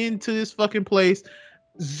ass get into this fucking place,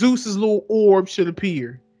 Zeus's little orb should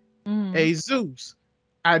appear. Mhm. Hey Zeus,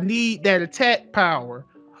 I need that attack power.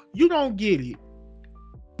 You don't get it.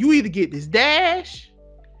 You either get this dash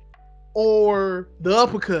or the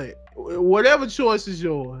uppercut. Whatever choice is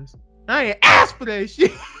yours. I ain't asked for that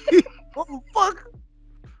shit. Motherfucker.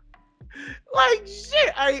 Like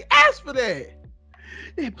shit, I ain't asked for that.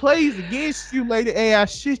 It plays against you, lady. Hey, I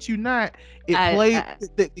shit you not. It plays I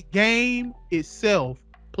the game itself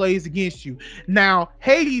plays against you. Now,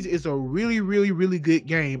 Hades is a really, really, really good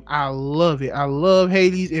game. I love it. I love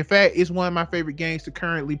Hades. In fact, it's one of my favorite games to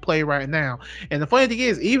currently play right now. And the funny thing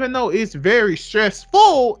is, even though it's very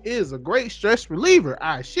stressful, it is a great stress reliever.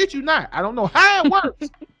 I shit you not. I don't know how it works,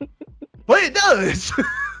 but it does.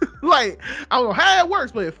 Like, I don't know how it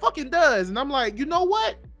works, but it fucking does. And I'm like, you know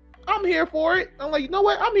what? I'm here for it. I'm like, you know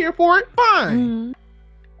what? I'm here for it. Fine. Mhm.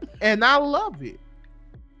 And I love it.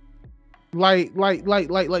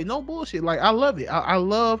 No bullshit. Like I love it. I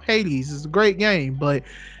love Hades. It's a great game, but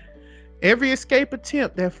Every escape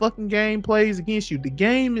attempt that fucking game plays against you, the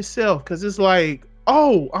game itself, because it's like,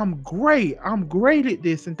 oh, I'm great at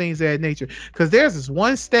this and things of that nature. Because there's this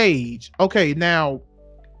one stage. Okay, now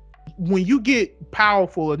when you get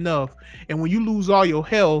powerful enough and when you lose all your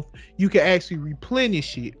health, you can actually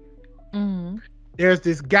replenish it. Mm-hmm. There's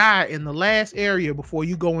this guy in the last area before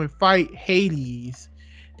you go and fight Hades.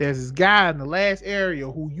 There's this guy in the last area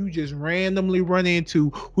who you just randomly run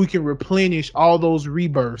into who can replenish all those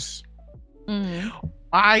rebirths. Mm-hmm.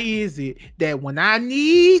 Why is it that when I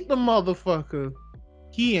need the motherfucker,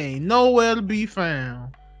 he ain't nowhere to be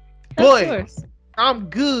found? Of But course. I'm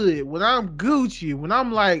good. When I'm Gucci, when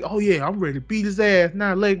I'm like, oh yeah, I'm ready to beat his ass,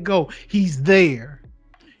 now let go. He's there.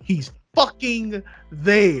 He's fucking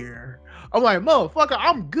there. I'm like, motherfucker,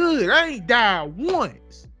 I'm good. I ain't died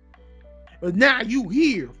once. But now you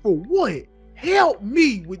here for what? Help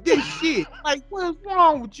me with this shit. Like, what's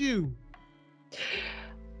wrong with you?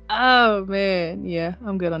 Oh man, yeah,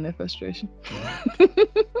 I'm good on that frustration.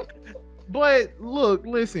 But look,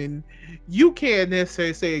 listen, you can't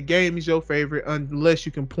necessarily say a game is your favorite unless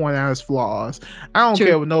you can point out its flaws. I don't True.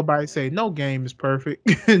 care what nobody say. No game is perfect.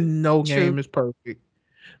 No True. game is perfect.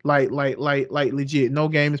 Like legit. No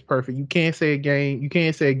game is perfect. You can't say a game. You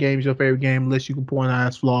can't say a game is your favorite game unless you can point out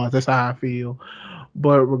its flaws. That's how I feel.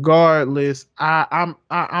 But regardless,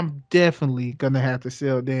 I'm definitely gonna have to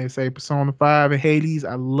sit there and say Persona 5 and Hades.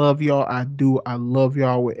 I love y'all. I do. I love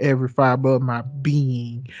y'all with every fiber of my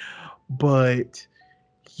being. But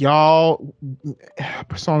y'all,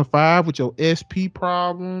 Persona 5 with your SP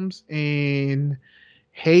problems and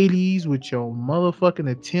Hades with your motherfucking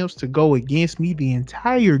attempts to go against me the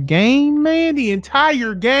entire game, man. The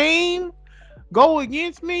entire game go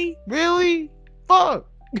against me? Really? Fuck.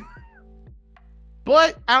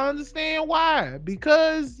 But I understand why.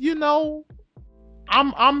 Because,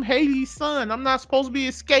 I'm Hades' son. I'm not supposed to be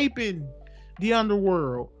escaping the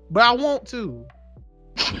underworld. But I want to.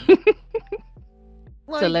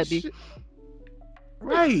 So Like let me.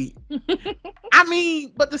 right.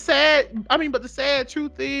 But the sad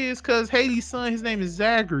truth is, because Hades' son, his name is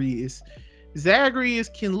Zagreus. Zagreus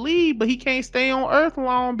can leave, but he can't stay on Earth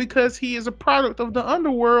long because he is a product of the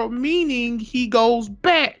underworld, meaning he goes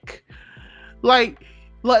back. Like,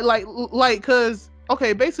 because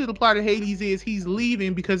okay, basically the plot of Hades is he's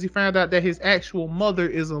leaving because he found out that his actual mother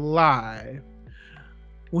is alive.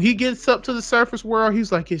 When he gets up to the surface world,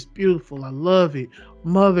 he's like, "It's beautiful. I love it,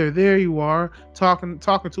 mother. There you are, talking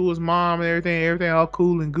to his mom and everything all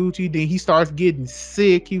cool and Gucci." Then he starts getting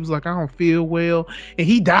sick. He was like, "I don't feel well," and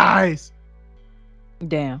he dies.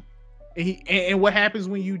 Damn. And what happens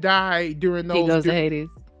when you die during He those? goes to Hades.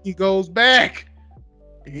 He goes back.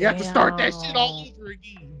 And you have to start that shit all Damn. over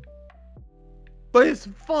again. But it's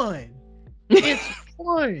fun. It's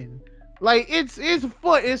fun. Like it's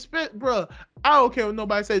fun. Bro. I don't care what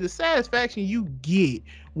nobody say. The satisfaction you get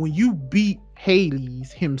when you beat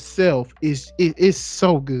Hades himself is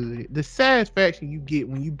so good. The satisfaction you get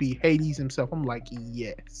when you beat Hades himself, I'm like,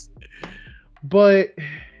 yes. But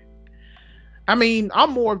I'm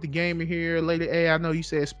more of the gamer here, Lady A. I know you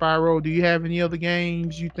said Spyro. Do you have any other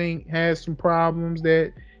games you think has some problems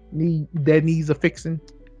that needs a fixing?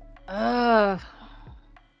 Uh,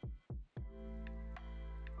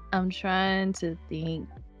 I'm trying to think,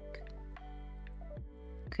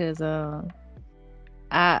 cause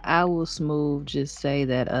I will smooth just say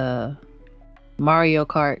that Mario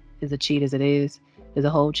Kart is a cheat as it is a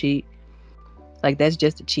whole cheat. Like that's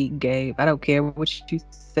just a cheating game. I don't care what you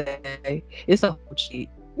say. It's a whole cheat.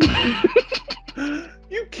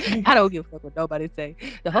 You can't. I don't give a fuck what nobody say.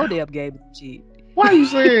 The whole damn game is a cheat. Why you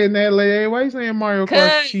saying that, Lady? Why you saying Mario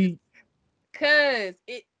Kart's Cause, cheat? cause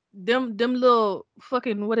it them little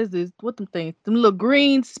fucking what is this? What them things? Them little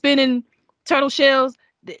green spinning turtle shells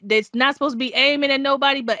that's not supposed to be aiming at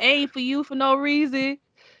nobody, but aim for you for no reason.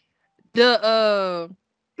 The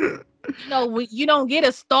you don't get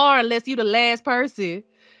a star unless you the last person,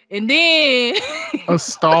 and then A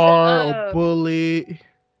star, a uh bullet,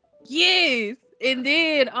 yes, and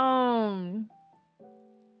then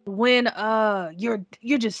when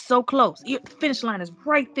you're just so close, your finish line is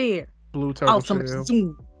right there. blue Oh, turtle somebody just shell.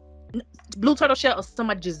 zoom, blue turtle shell, or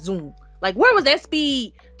somebody just zoom. Like where was that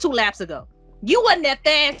speed 2 laps ago? You wasn't that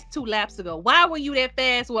fast 2 laps ago. Why were you that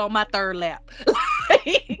fast? Well, on my third lap.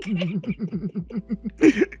 Like,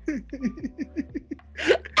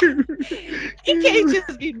 it can't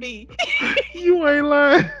just be me. You ain't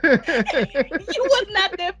lying. You was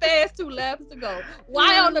not that fast 2 laps ago.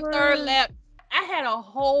 Why You on ain't the third lying. lap? I had a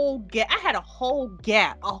whole gap. I had a whole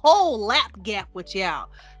gap, a whole lap gap with y'all.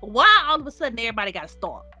 Why all of a sudden everybody got a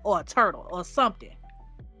star or a turtle or something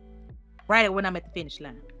right when I'm at the finish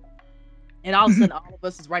line? and all of a sudden all of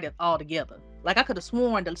us is right all together. Like I could have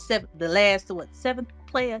sworn the last seventh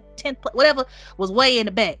player, 10th player, whatever was way in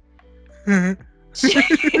the back. She's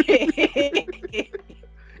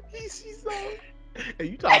so. Hey,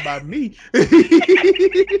 you talking about me?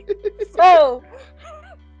 So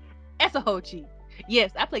that's a whole cheat.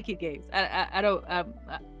 Yes, I play kid games. I don't.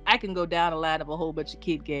 I can go down a line of a whole bunch of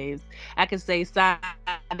kid games. I can say Sonic.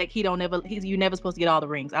 You're never supposed to get all the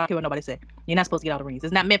rings. I don't care what nobody say. You're not supposed to get all the rings.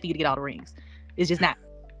 It's not meant for you to get all the rings. It's just not.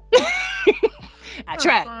 I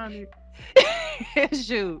tried.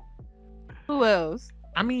 Shoot. Who else?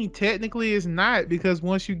 I mean, technically, it's not because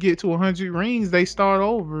once you get to 100 rings, they start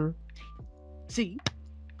over. See,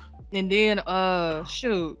 and then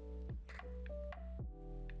shoot.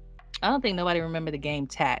 I don't think nobody remember the game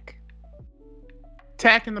Tak.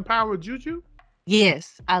 Tak and the Power of Juju?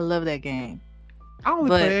 Yes, I love that game. I only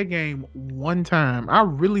played that game one time. I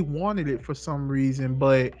really wanted it for some reason,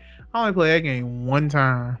 but I only played that game one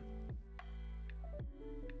time.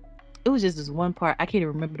 It was just this one part. I can't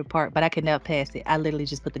even remember the part, but I could never pass it. I literally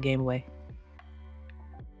just put the game away.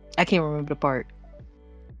 I can't remember the part.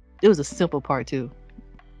 It was a simple part too.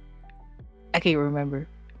 I can't remember.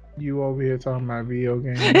 You over here talking about video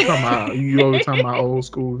games. You over talking about old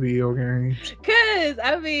school video games. Cause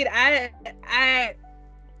I mean I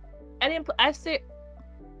didn't. I said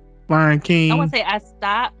Lion King. I want to say I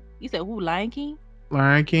stopped. You said who? Lion King.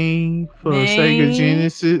 Lion King for Sega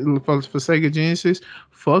Genesis. For Sega Genesis.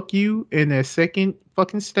 Fuck you. In that second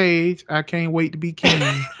fucking stage, I can't wait to be king.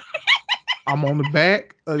 I'm on the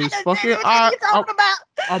back of this fucking. I'm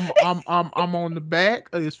on the back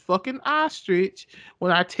of this fucking ostrich.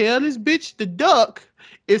 When I tell this bitch to duck,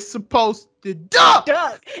 it's supposed to duck,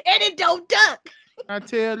 and it don't duck. I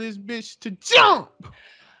tell this bitch to jump.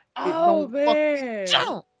 Oh man,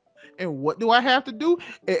 jump. And what do I have to do?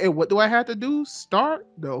 And what do I have to do? Start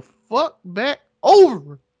the fuck back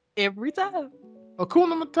over every time.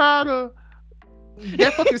 Hakuna Matata.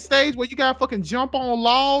 That fucking stage where you gotta fucking jump on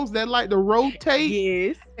logs that like to rotate,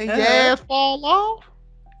 yes, and your ass fall off.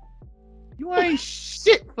 You ain't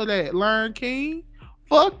shit for that, Lion King.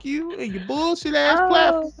 Fuck you and your bullshit ass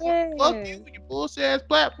platform. Man. Fuck you and your bullshit ass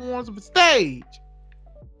platforms of a stage.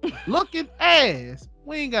 Looking ass.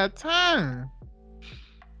 We ain't got time.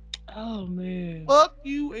 Oh man. Fuck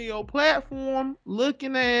you and your platform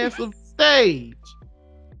looking ass of stage.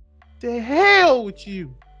 The hell with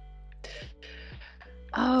you.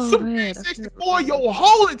 Oh Super man. 64, your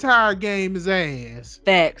whole entire game is ass.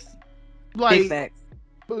 Facts. Like big facts.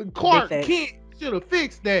 Clark Kent should have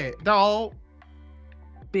fixed that, dog.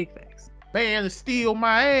 Big facts. Man, to steal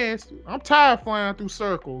my ass. I'm tired of flying through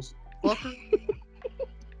circles. Fucker.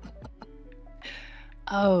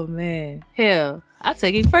 Oh man. Hell, I'll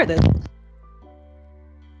take it further.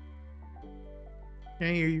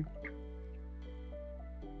 Can't hear you.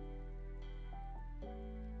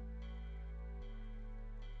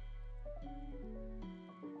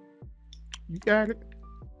 You got it.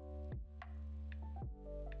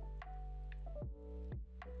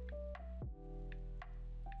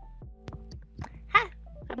 Hi.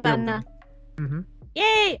 How about now? Mm-hmm.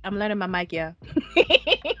 Yay! I'm learning my mic, y'all.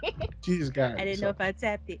 You just got it. I didn't know if I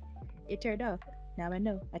tapped it. It turned off. Now I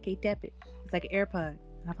know. I can't tap it. It's like an AirPod.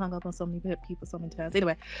 I've hung up on so many people so many times.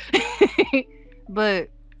 Anyway. But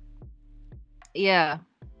yeah.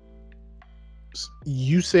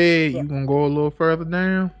 You said you gonna go a little further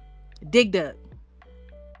down? Dig Dug.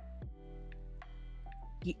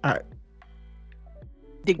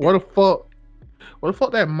 What the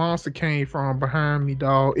fuck that monster came from behind me,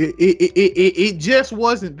 dog? It just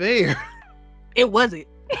wasn't there. It wasn't.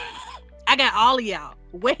 I got all of y'all.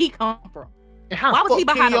 Where he come from? Why was he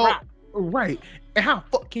behind a rock? Right. And how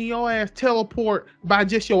fuck can your ass teleport by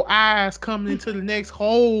just your eyes coming into the next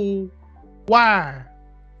hole? Why?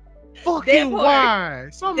 Fucking why?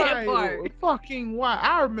 Somebody fucking why?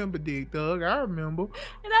 I remember Dig Dug. I remember.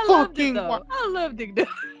 And I love Dig Dug. I love Dig Dug.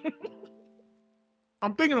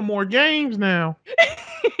 I'm thinking of more games now.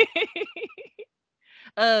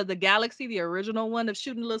 The Galaxy, the original one of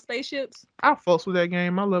shooting little spaceships. I fucks with that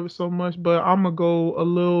game. I love it so much, but I'm gonna go a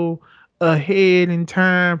little ahead in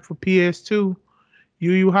time for PS2.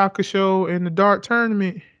 Yu Yu Hakusho and the Dark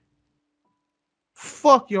Tournament.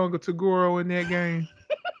 Fuck Younger Toguro in that game.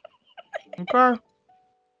 Okay?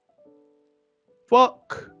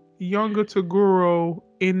 Fuck Younger Toguro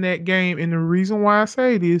in that game. And the reason why I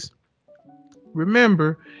say this,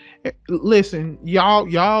 remember, listen, y'all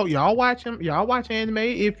watch him. Y'all watch anime.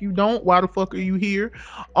 If you don't, why the fuck are you here?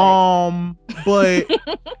 But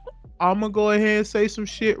I'm gonna go ahead and say some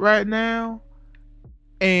shit right now,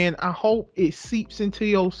 and I hope it seeps into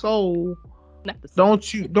your soul. Not the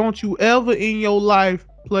same. Don't you ever in your life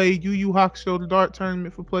play Yu Yu Hakusho the Dark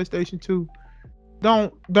Tournament for PlayStation 2.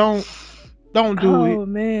 Don't don't don't do it. Oh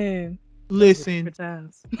man, those were Listen, different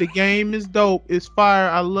times. the game is dope. It's fire.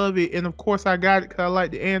 I love it. And of course I got it because I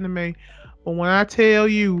like the anime. But when I tell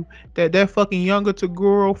you that fucking younger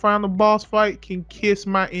Toguro final boss fight can kiss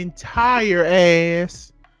my entire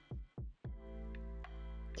ass.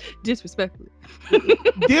 Disrespectfully.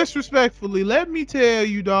 Disrespectfully, let me tell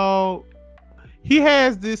you, dog. He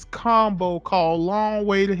has this combo called Long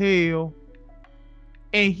Way to Hell,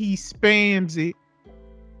 and he spams it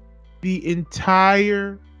the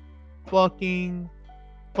entire fucking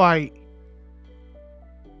fight.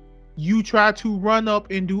 You try to run up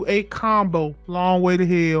and do a combo, Long Way to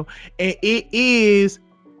Hell, and it is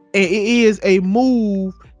a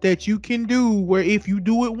move that you can do where if you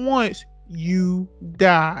do it once, you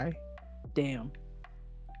die. Damn.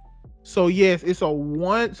 So yes, it's a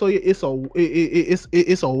one. So it's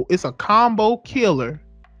a combo killer.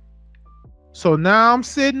 So now I'm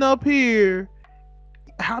sitting up here.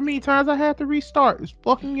 How many times I had to restart this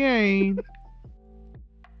fucking game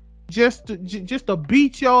just to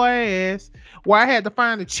beat your ass? Where I had to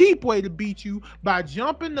find a cheap way to beat you by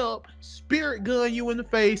jumping up, spirit gun you in the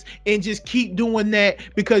face, and just keep doing that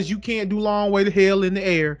because you can't do Long Way to Hell in the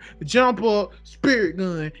air. Jump up, spirit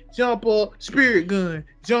gun, jump up, spirit gun,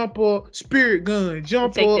 jump up, spirit gun, It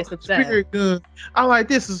jump take up, this some time. spirit gun. I like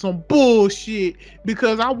this is some bullshit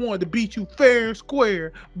because I wanted to beat you fair and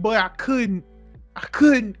square, but I couldn't. I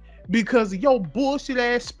couldn't because of your bullshit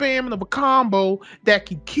ass spamming of a combo that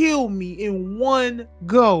can kill me in one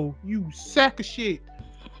go. You sack of shit.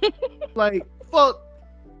 Like, fuck.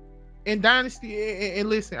 And Dynasty, and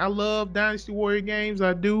listen, I love Dynasty Warrior games.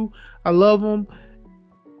 I do. I love them.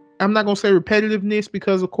 I'm not going to say repetitiveness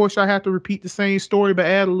because, of course, I have to repeat the same story but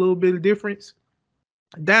add a little bit of difference.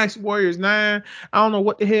 Dynasty Warriors 9. I don't know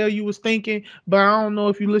what the hell you was thinking, but I don't know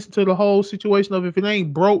if you listen to the whole situation of if it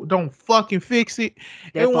ain't broke, don't fucking fix it.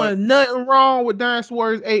 It That part. wasn't nothing wrong with Dynasty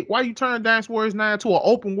Warriors 8. Why you turn Dynasty Warriors 9 to an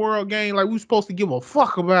open world game like we supposed to give a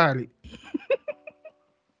fuck about it?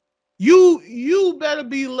 You better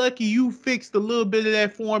be lucky you fixed a little bit of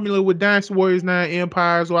that formula with Dynasty Warriors 9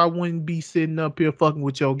 Empires, or I wouldn't be sitting up here fucking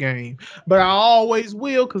with your game. But I always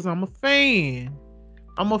will because I'm a fan.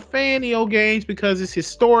 I'm a fan of your games because it's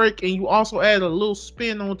historic and you also add a little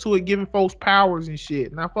spin onto it, giving folks powers and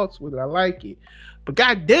shit. And I fucks with it. I like it. But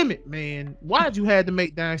god damn it, man. Why'd you have to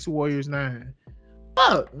make Dynasty Warriors 9?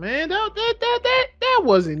 Fuck, man. That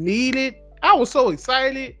wasn't needed. I was so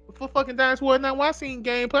excited for fucking Dynasty Warriors 9 when I seen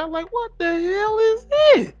gameplay. I'm like, what the hell is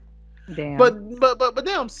this? Damn. But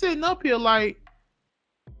then I'm sitting up here like,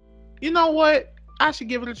 you know what? I should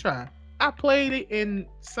give it a try. I played it and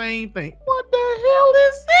same thing. What the hell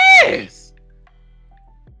is this?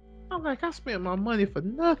 I'm like, I spent my money for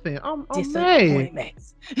nothing. I'm mad.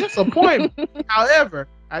 Disappointment. However,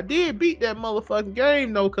 I did beat that motherfucking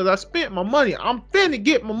game though, because I spent my money. I'm finna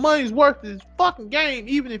get my money's worth of this fucking game,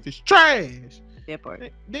 even if it's trash. That part.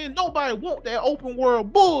 Then nobody want that open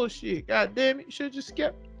world bullshit. God damn it. You should just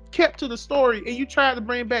kept to the story. And you tried to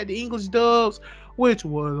bring back the English dubs, which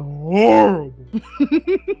was horrible.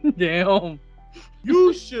 Damn.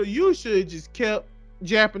 You should just kept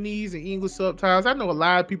Japanese and English subtitles. I know a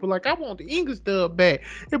lot of people like, I want the English dub back.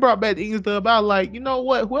 They brought back the English dub. I was like, you know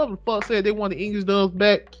what? Whoever the fuck said they want the English dubs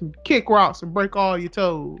back can kick rocks and break all your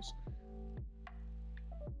toes.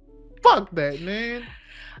 Fuck that, man.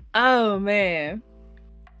 Oh man.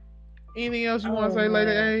 Anything else you want to say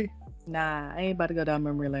later, A? Nah, I ain't about to go down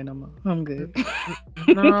memory lane no more. I'm good.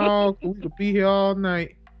 No, we could be here all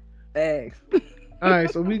night. Thanks.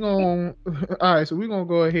 Alright, so we're gonna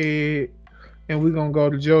go ahead and we're gonna go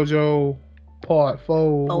to JoJo part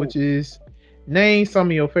 4, which is name some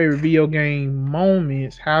of your favorite video game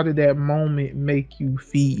moments. How did that moment make you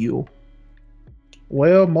feel?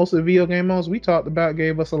 Well, most of the video game moments we talked about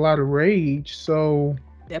gave us a lot of rage, so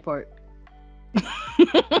that part.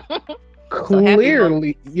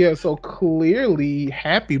 Clearly, so clearly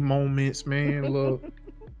happy moments, man. Look,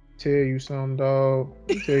 tell you something, dog.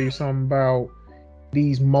 Tell you something about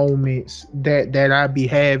these moments that I be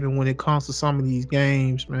having when it comes to some of these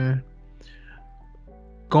games, man.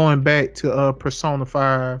 Going back to Persona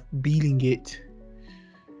 5, beating it.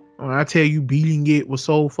 When I tell you beating it was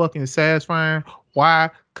so fucking satisfying. Why?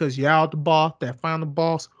 Because y'all the boss, that final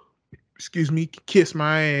boss, excuse me, kiss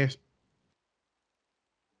my ass.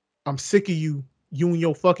 I'm sick of you. You and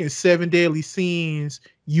your fucking 7 deadly sins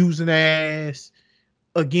using ass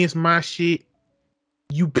against my shit.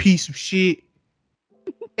 You piece of shit.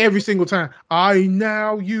 Every single time. I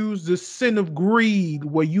now use the sin of greed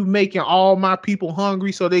where you making all my people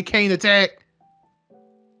hungry so they can't attack.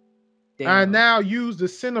 I Damn. now use the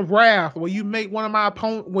sin of wrath, where you make one of my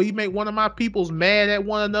where you make one of my peoples mad at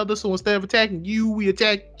one another. So instead of attacking you, we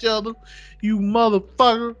attack each other. You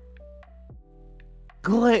motherfucker,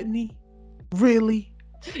 gluttony, really?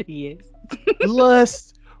 Yes.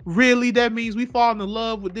 Lust, really? That means we fall in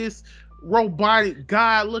love with this robotic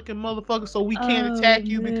god-looking motherfucker, so we can't Oh attack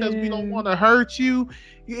you because we don't want man. to hurt you.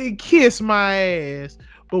 Kiss my ass.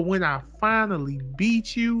 But when I finally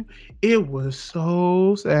beat you, it was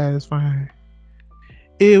so satisfying.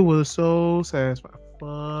 It was so satisfying.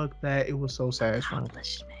 Fuck that. It was so satisfying.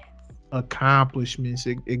 Accomplishment. Accomplishments.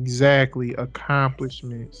 Exactly.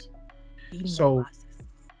 Accomplishments. Beating the So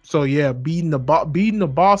bosses. yeah, beating the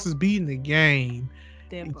bosses, beating the game.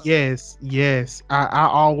 That part. Yes, yes. I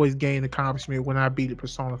always gain accomplishment when I beat the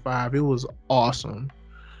Persona 5. It was awesome.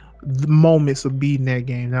 The moments of beating that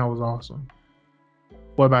game, that was awesome.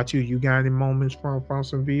 What about you? You got any moments from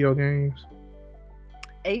some video games?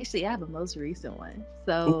 Actually, I have a most recent one.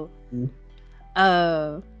 So, Ooh.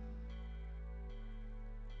 uh,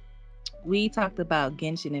 we talked about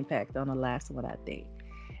Genshin Impact on the last one, I think,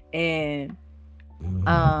 and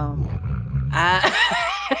um, I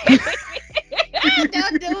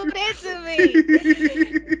don't do that to me.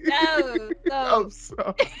 No, I'm so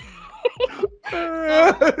sorry.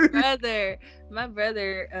 so my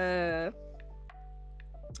brother,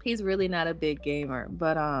 he's really not a big gamer,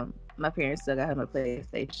 but my parents still got him a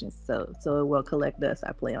PlayStation, so it will collect us.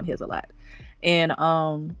 I play on his a lot, and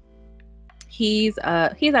he's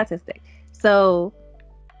autistic, so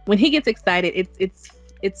when he gets excited,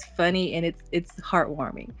 it's funny and it's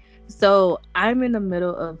heartwarming. So I'm in the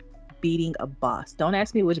middle of beating a boss. Don't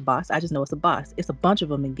ask me which boss. I just know it's a boss. It's a bunch of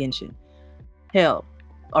them in Genshin. Hell,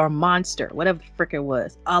 or monster, whatever the frick it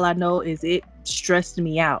was. All I know is it stressed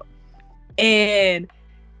me out. And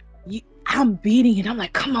I'm beating it. I'm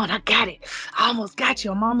like, come on, I got it. I almost got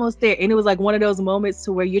you. I'm almost there. And it was like one of those moments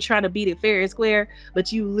to where you're trying to beat it fair and square,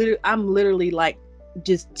 but I'm literally like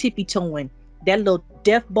just tippy toeing that little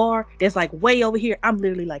death bar that's like way over here. I'm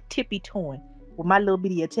literally like tippy toeing with my little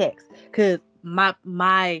bitty attacks because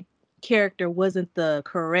my character wasn't the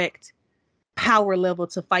correct power level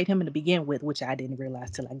to fight him to begin with, which I didn't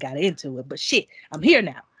realize till I got into it. But shit, I'm here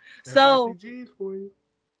now. That's So RPGs for you.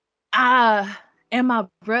 and my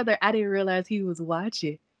brother, I didn't realize he was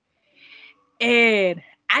watching. And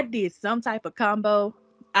I did some type of combo.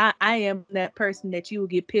 I am that person that you will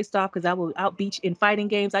get pissed off because I will outbeat in fighting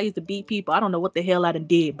games. I used to beat people. I don't know what the hell I done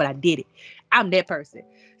did, but I did it. I'm that person.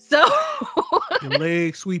 So Your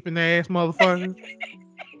leg sweeping ass motherfucker.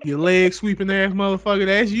 Your leg sweeping ass motherfucker.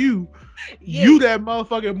 That's you. yes, You that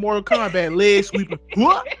motherfucking Mortal Kombat leg sweeping.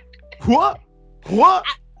 What? What? What?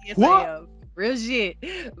 yes I What? am. Real shit.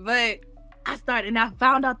 But I started and I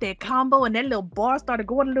found out that combo and that little bar started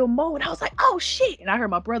going a little more and I was like, oh shit. And I heard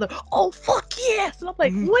my brother, oh fuck yes. And I'm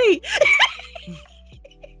like, Mhm. wait.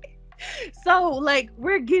 So like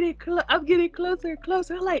I'm getting closer and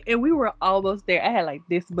closer. Like, and we were almost there. I had like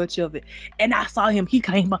this much of it. And I saw him, he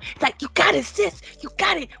came up, like, you got it, sis. You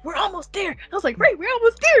got it. We're almost there. I was like, right, we're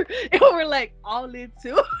almost there. And we're like all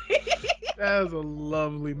into it. That was a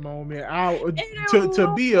lovely moment. And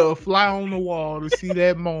To be a fly on the wall to see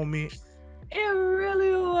that moment, it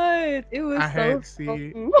really was. It was I had so to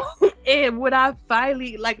see it. fun. And when I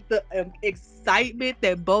finally like the excitement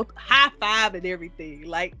that both high five and everything,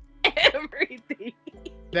 like everything.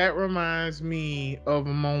 That reminds me of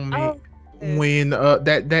a moment Oh, man. when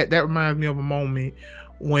that reminds me of a moment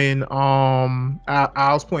when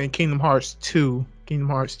I was playing Kingdom Hearts 2.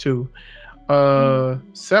 Mm.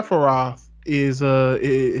 Sephiroth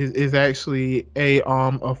is actually a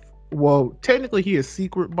well, technically he is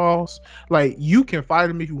secret boss. Like you can fight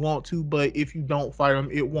him if you want to, but if you don't fight him,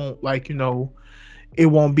 it won't, like, it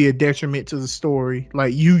won't be a detriment to the story.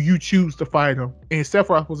 Like you choose to fight him. And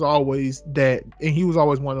Sephiroth was always that, and he was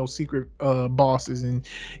always one of those secret bosses in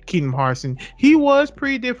Kingdom Hearts, and he was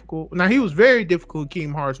pretty difficult. Now he was very difficult in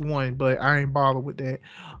Kingdom Hearts 1, but I ain't bothered with that.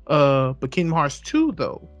 But Kingdom Hearts 2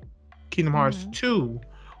 though. Kingdom Hearts Mhm. 2,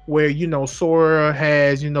 where Sora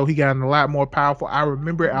has, he gotten a lot more powerful. I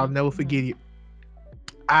remember it, I'll Mhm. never forget Mhm. it.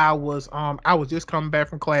 I was just coming back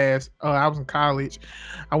from class. I was in college.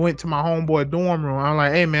 I went to my homeboy dorm room. I'm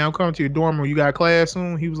like, hey man, I'm coming to your dorm room. You got class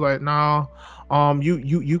soon? He was like, nah.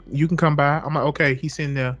 You can come by. I'm like, okay. He's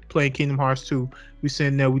sitting there playing Kingdom Hearts 2. We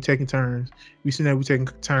sitting there, we taking turns. We sitting there, we taking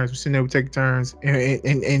turns. We sitting there, we taking turns,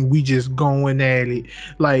 and we just going at it.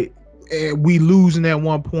 Like, we losing at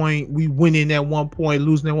one point, we winning at one point,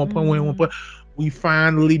 losing at one point, winning at one point. Mhm. We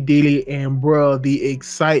finally did it, and bro, the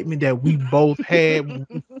excitement that we both had when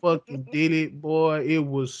we fucking did it, boy, it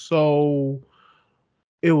was so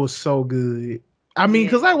good. I mean,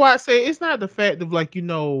 because like Yeah. what I say, it's not the fact of like,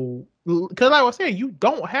 because like I was saying, you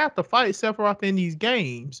don't have to fight Sephiroth in these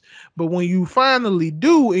games, but when you finally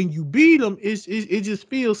do and you beat them, it just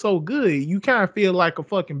feels so good. You kind of feel like a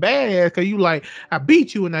fucking badass because you like, I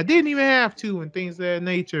beat you and I didn't even have to and things of that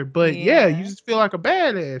nature. But yeah, you Yeah. just feel like a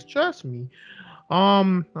badass. Trust me.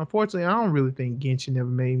 Unfortunately, I don't really think Genshin ever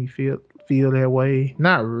made me feel that way.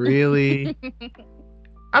 Not really.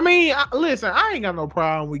 I mean, listen, I ain't got no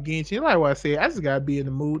problem with Genshin. Like what I said, I just gotta be in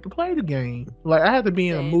the mood to play the game. Like I have to be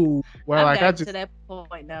in a Same. mood where, I've like, I gotten to just that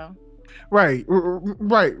point now. right.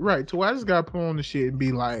 So I just gotta put on the shit and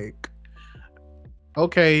be like,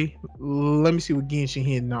 okay, let me see what Genshin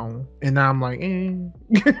hitting on, and now I'm like, I'm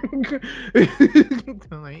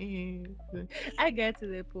like, I got to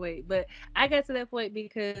that point, but I got to that point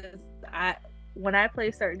because I, when I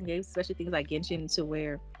play certain games, especially things like Genshin, to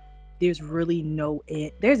where there's really no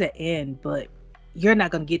end. There's an end, but you're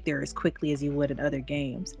not gonna get there as quickly as you would in other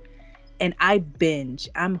games. And I binge.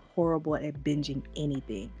 I'm horrible at binging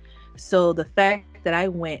anything. So the fact that I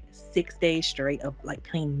went 6 days straight of like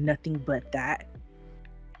playing nothing but that,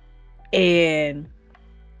 and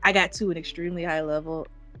I got to an extremely high level,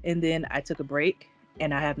 and then I took a break,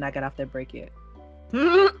 and I have not got off that break yet.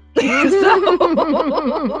 So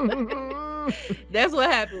that's what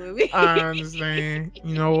happened with I me. understand.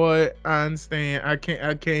 You know what? I understand. I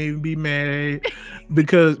can't even be mad at it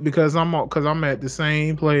because I'm at the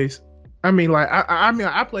same place. I mean, like I mean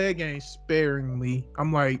I play a game sparingly.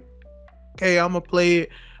 I'm like, okay, I'm gonna play it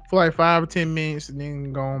for like 5 or 10 minutes and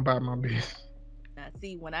then go on about my business. Now,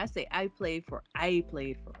 see, when I say I played for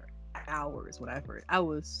hours when I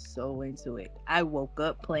was so into it. I woke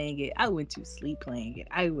up playing it. I went to sleep playing it.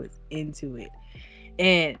 I was into it.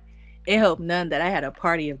 And it helped none that I had a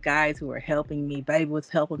party of guys who were helping me. Baby was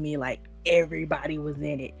helping me, like everybody was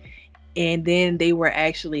in it. And then they were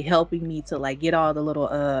actually helping me to like get all the little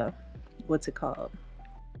what's it called?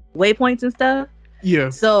 Waypoints and stuff. Yeah.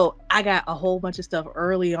 So I got a whole bunch of stuff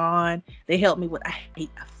early on. They helped me with. I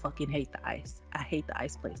fucking hate the ice. I hate the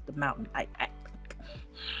ice place, the mountain.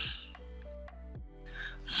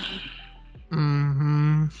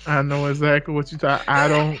 I know exactly what you talk. I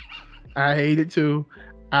don't. I hate it too.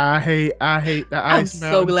 I hate the I'm ice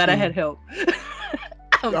so mountain glad I too. had help.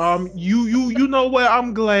 I'm You know what?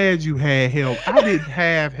 I'm glad you had help. I didn't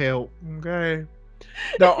have help. Okay.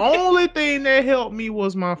 The only thing that helped me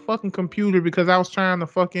was my fucking computer because I was trying to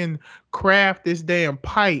fucking craft this damn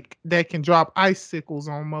pike that can drop icicles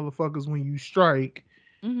on motherfuckers when you strike.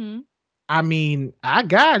 mm-hmm. I mean, I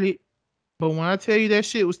got it, but when I tell you that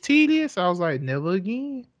shit was tedious, I was like, never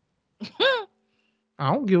again.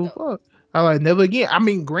 I don't give a fuck. I like never again. I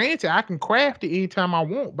mean, granted, I can craft it anytime I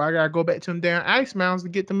want, but I gotta go back to them damn ice mountains to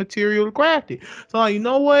get the material to craft it. So, like, you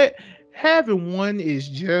know what? Having one is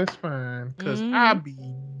just fine. Cause I Mm-hmm. be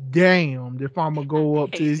damned if I'm gonna I go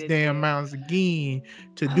up to this hated damn that. mountains again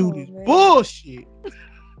to do Oh this man. bullshit.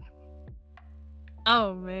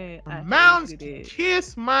 Oh man, The I mountains hated can it.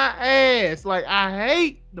 kiss my ass. Like I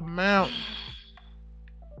hate the mountain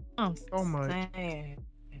I'm so much. saying.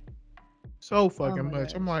 So Oh my fucking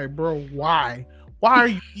much. I'm gosh. like, bro, why? Why are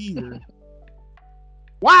you here?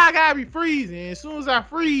 Why I gotta be freezing? As soon as I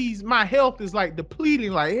freeze, my health is like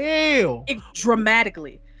depleting like hell. It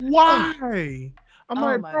dramatically. Ugh. Why? I'm Oh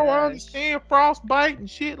like, my bro, I gosh. understand frostbite and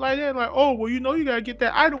shit like that. Like, oh, well, you gotta get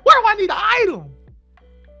that item. Where do I need the item?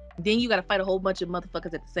 Then you gotta fight a whole bunch of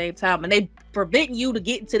motherfuckers at the same time, and they prevent you to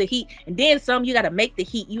get into the heat. And then some, you gotta make the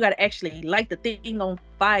heat. You gotta actually light the thing on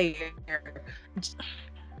fire.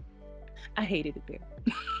 I hated it there.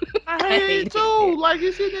 I I hate hated it it there. too. Like,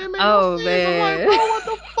 this shit didn't make no Oh sense. I'm like, man. bro, what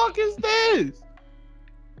the fuck is this?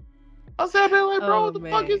 I said, man, like, bro, Oh what the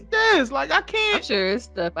fuck is man. this? Like, I I'm can't. sure it's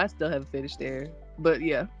stuff I still haven't finished there, but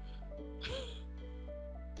yeah.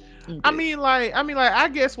 Okay. I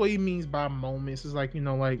guess what he means by moments is like,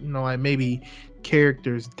 like maybe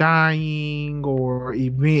characters dying or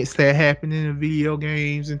events that happen in the video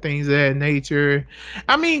games and things of that nature.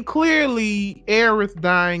 I mean, clearly, Aerith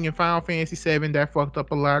dying in Final Fantasy VII that fucked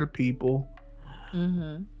up a lot of people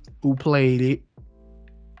Mm-hmm. who played it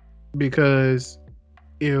because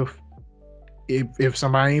if if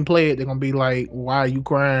somebody ain't play it, they're gonna be like, "Why are you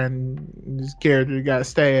crying? This character got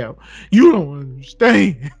stabbed. You don't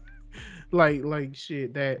understand." like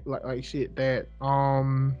shit that like shit that I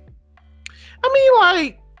mean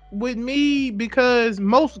like with me because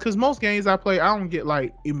most games I play I don't get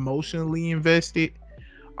like emotionally invested.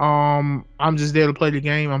 I'm just there to play the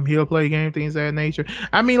game. I'm here to play the game, things of that nature.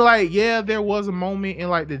 I mean, like, yeah, there was a moment in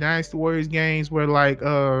like the Dynasty Warriors games where like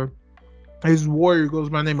his warrior goes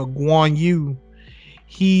by the name of Guan Yu.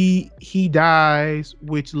 he dies,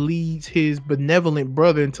 which leads his benevolent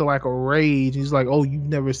brother into like a rage. He's like, "Oh, you've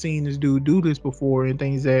never seen this dude do this before," and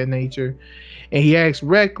things of that nature. And he acts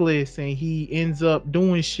reckless, and he ends up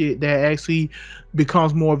doing shit that actually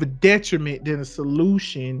becomes more of a detriment than a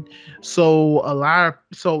solution. So a lot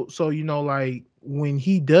of like when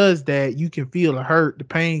he does that, you can feel the hurt, the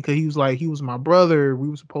pain, because he was like, he was my brother, we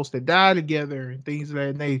were supposed to die together and things of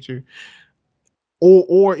that nature.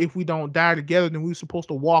 Or if we don't die together, then we are supposed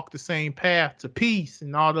to walk the same path to peace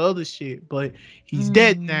and all the other shit. But he's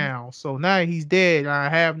dead Mm-hmm. now. So now he's dead. I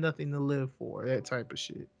have nothing to live for. That type of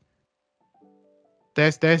shit.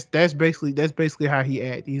 That's basically how he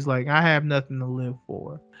act. He's like, I have nothing to live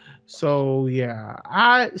for. When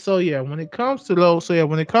it comes to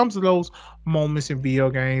those moments in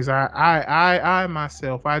video games, I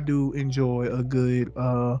myself, I do enjoy a good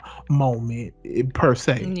moment per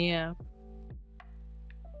se. Yeah.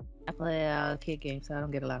 I play kid games, so I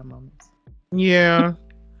don't get a lot of moments. Yeah,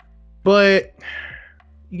 but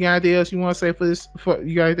you got anything else you want to say for this?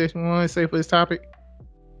 You got anything you want to say for this topic?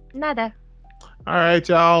 Nada. All right,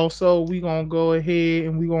 y'all. So we gonna go ahead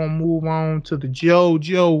and we gonna move on to the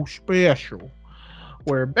JoJo special,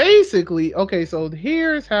 where basically, okay, so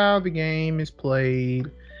here's how the game is played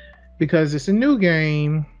because it's a new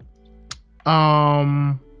game.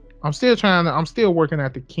 Um, I'm still working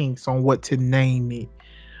out the kinks on what to name it.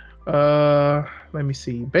 Let me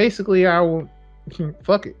see. Basically, I will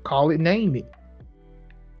fuck it, call it, name it.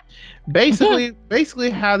 Basically,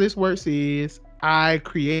 how this works is I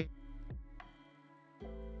created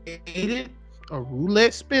a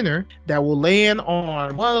roulette spinner that will land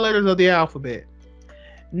on one of the letters of the alphabet.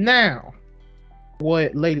 Now,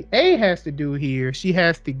 what Lady A has to do here, she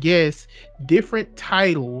has to guess different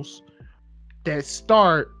titles that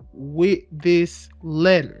start with this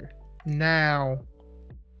letter. Now,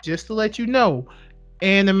 just to let you know,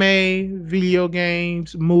 anime, video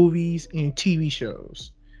games, movies, and TV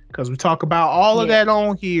shows. Because we talk about all of Yes. that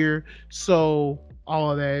on here, so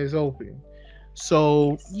all of that is open.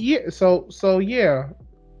 So Yes. yeah,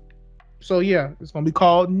 it's gonna be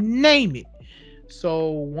called Name It. So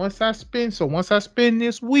once I spin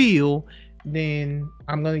this wheel, then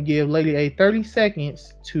I'm gonna give Lady A 30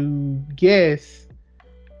 seconds to guess,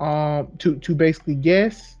 to basically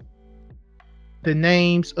guess the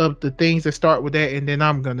names of the things that start with that, and then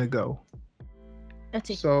I'm gonna go. That's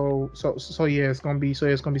it. Yeah, it's gonna be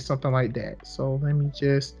something like that. So let me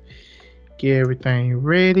just get everything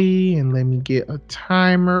ready and let me get a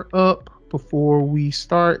timer up before we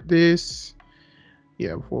start this.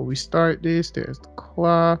 Yeah, before we start this, there's the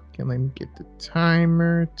clock, and let me get the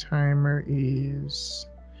timer. Timer is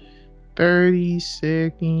 30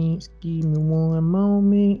 seconds. Give me one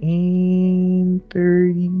moment, and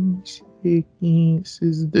 30 seconds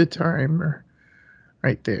is the timer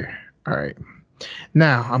right there. All right.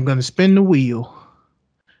 Now I'm going to spin the wheel.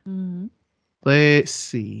 Mm-hmm. Let's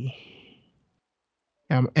see.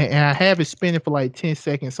 And I have it spinning for like 10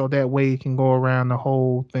 seconds so that way it can go around the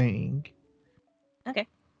whole thing. Okay.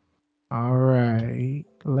 All right.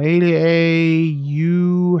 Lady A,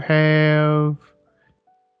 you have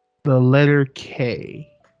the letter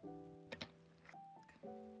K.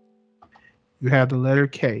 You have the letter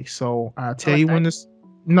K. So I'll Oh, tell I you start. when this.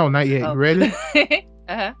 No, not yet. You Oh. ready?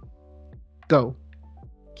 Uh-huh. Go.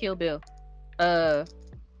 Kill Bill. Uh.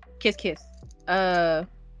 Kiss Kiss. Uh.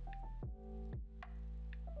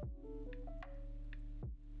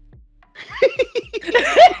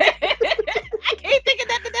 I can't think of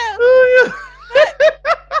nothing else. Oh, What? yeah.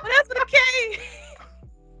 What else with a K?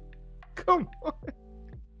 Come on.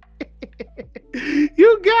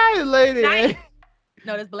 You got it, lady. Night. A.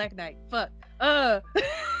 No, that's Black Knight. Fuck. Uh.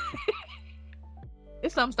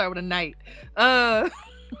 It's something start with a night. Uh.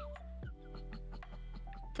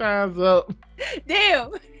 Time's up.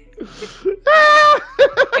 Damn.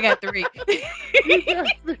 I got three. You got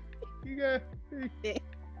three. You got three.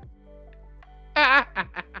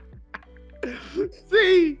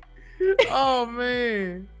 See? Oh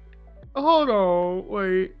man. Hold on.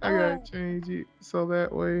 Wait. I gotta Oh. change it so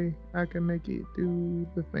that way I can make it do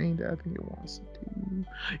the thing that I think it wants to do.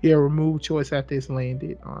 Yeah, remove choice after it's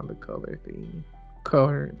landed on the color thing.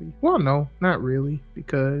 Currently. Well, no, not really,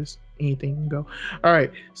 because anything can go. All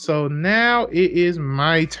right. So now it is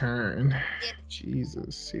my turn. Yes.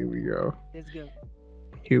 Jesus. Here we go. Let's go.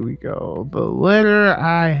 Here we go. The letter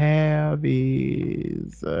I have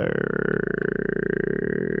is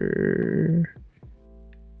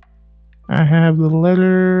I have the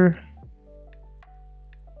letter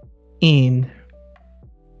N.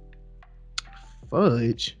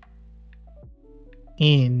 Fudge.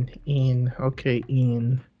 N. N. Okay,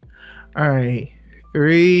 N. All right.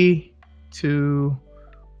 Three, two.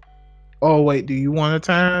 Oh wait, do you want to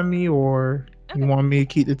time me or you Okay. want me to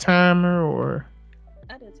keep the timer or?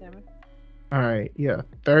 I did timer. All right, yeah,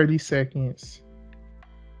 30 seconds.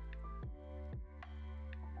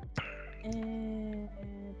 And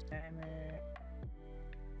timer.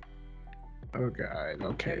 Oh god.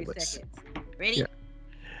 Okay, 30 let's. seconds. Yeah, Ready?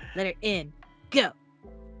 Letter N. Go.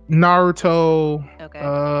 Naruto. Okay.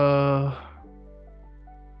 Uh.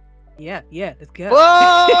 Yeah, yeah, let's go.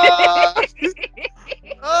 Oh!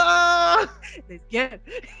 Ah! Let's go.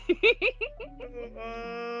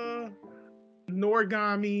 uh,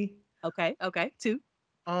 Noragami. Okay, okay. Two.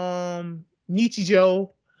 Nichijou.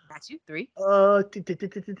 Got you. Three. Uh,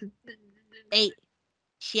 8,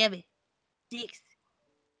 7, 6,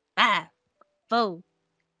 5, 4,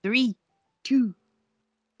 3, 2,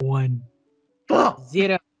 fuck.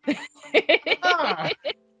 0. Ah.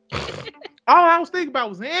 All I was thinking about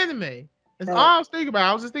was anime. That's all I was thinking about.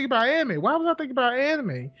 I was just thinking about anime. Why was I thinking about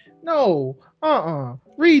anime? No.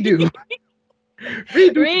 Redo.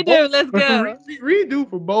 Redo for both. Redo. Let's go. Redo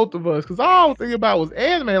for both of us. Cause all I was thinking about was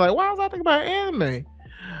anime. Like, why was I thinking about anime?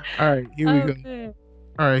 All right, here we Oh go. man.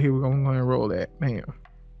 All right, here we go. I'm gonna roll that. Bam.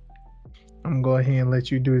 I'm gonna go ahead and let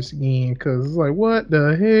you do this again. Cause it's like, what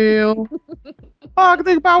the hell? All I could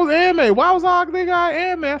think about was anime. Why was all I could think about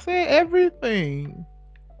anime? I said everything.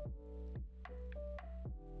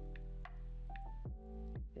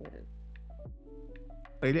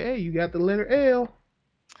 Letter A, you got the letter L.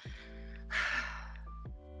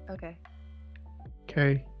 Okay.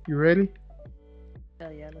 Okay, you ready?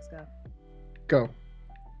 Hell yeah, let's go. Go.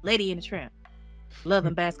 Lady in the Tramp. Love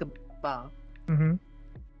and basketball. Mm-hmm.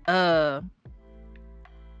 Uh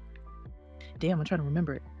Damn, I'm trying to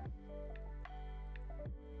remember it.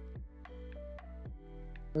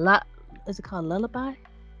 Is it called Lullaby?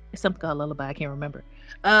 It's something called Lullaby. I can't remember.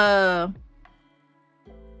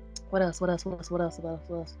 What else? What else? What else? What else? What else?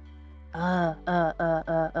 What else?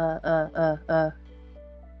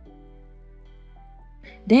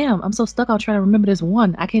 Damn, I'm so stuck on trying to remember this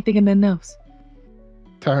one. I can't think of nothing else.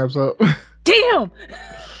 Time's up. Damn.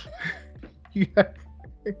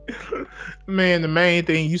 Man, the main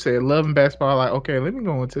thing you said, love and basketball. Like, okay, let me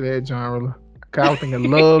go into that genre. I was thinking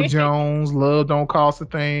Love Jones, Love Don't Cost a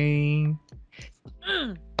Thing,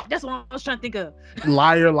 That's what I was trying to think of.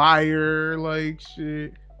 Liar Liar, like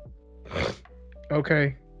shit.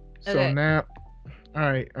 Okay, so Okay. now, all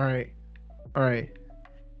right.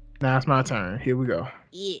 Now it's my turn. Here we go.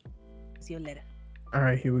 Yeah. It's your letter. All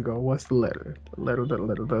right, here we go. What's the letter? The letter.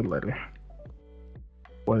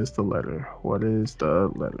 What is the letter? What is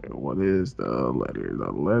the letter? What is the letter?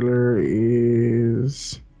 The letter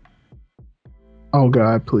is. Oh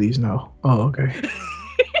God, please no. Oh, okay.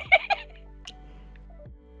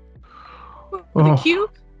 With a Oh Q?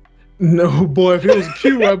 no, boy! If it was a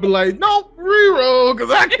Q, I'd be like, no, reroll,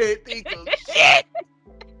 because I can't think of shit.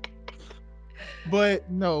 But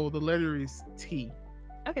no, the letter is T.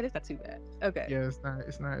 Okay, that's not too bad. Okay. Yeah, it's not.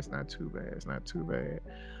 It's not too bad. It's not too bad.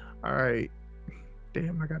 All right.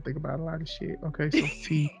 Damn, I gotta think about a lot of shit. Okay, so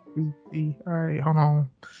T. All right, hold on.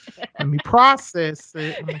 Let me process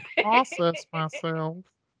it. Let me process myself.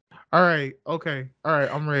 All right. Okay. All right.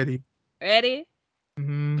 I'm ready. Ready?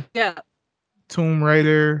 Mm-hmm. Go. Tomb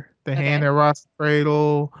Raider, The Hand Okay. That Rocks the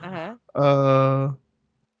Cradle, Uh-huh. uh,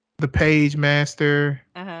 The Page Master,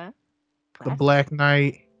 Uh-huh. The Classic. Black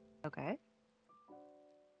Knight, Okay.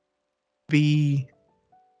 The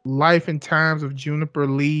Life and Times of Juniper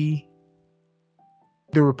Lee,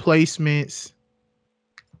 The Replacements,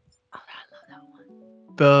 Oh, I love that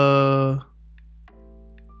one.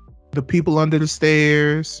 the People Under the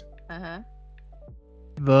Stairs, Uh-huh.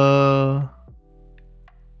 the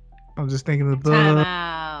I'm just thinking of Time the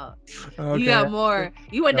out. You okay. got more.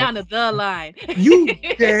 You went No. down to the line. You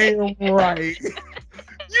damn right.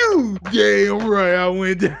 You damn right. I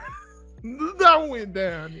went down. I went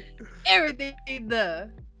down. Everything the.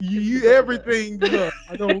 You everything the.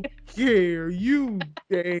 I don't care. You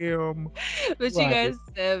damn But you right.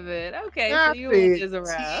 got 7. Okay, so I you won said this T.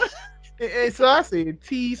 around. And so I said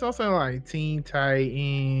T, something like Teen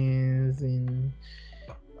Titans and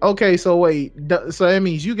okay, so wait, so that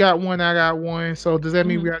means you got one, I got one. So does that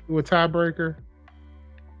mean we Mhm. got to do a tiebreaker?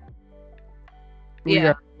 We Yeah.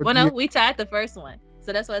 got Well, no, we tied the first one.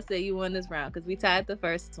 So that's why I said you won this round because we tied the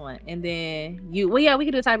first one. And then you, well, yeah, we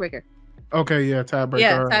can do a tiebreaker. okay, yeah, tiebreaker.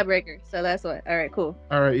 Yeah, All right, tiebreaker. So that's what. All right, cool.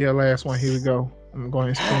 all right, yeah, last one. Here we go. I'm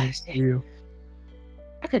going to spin this wheel.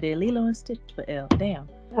 I could do Lilo and Stitch for L. Damn.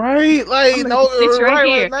 Right, I'm like looking no, at Stitch right right,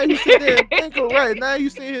 here. right. Now you sit there and think of right. Now you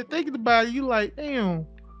sit here thinking about it. You like, damn.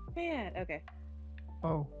 Man, okay.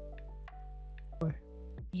 Oh,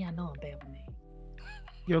 Yeah, I know I'm bad with names.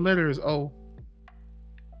 Your letter is O.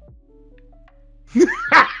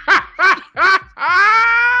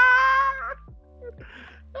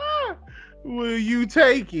 Will you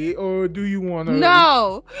take it, or do you want to?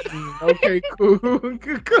 No. Okay, cool.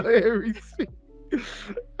 Go ahead, receive.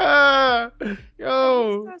 What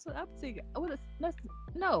Yo, starts with opposite? What is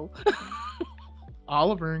no?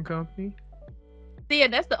 Oliver and Company. See,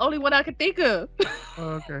 and that's the only one I can think of.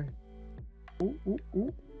 Okay. Ooh, ooh,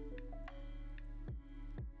 ooh.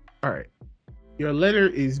 All right. Your letter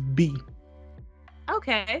is B.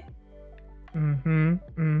 Okay. Mm-hmm.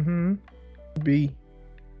 Mm-hmm. B.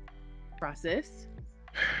 Process.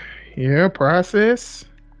 Yeah, process.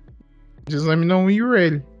 Just let me know when you're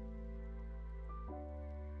ready.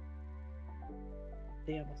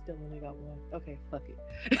 Damn, I still only got one. Okay, fuck it.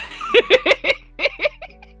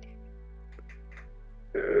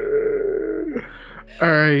 All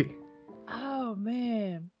right. Oh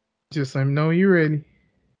man, Just let me know when you're ready.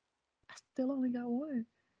 I still only got one.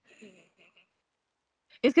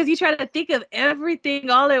 It's because you try to think of everything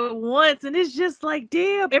all at once, and it's just like,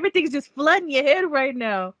 damn, everything's just flooding your head right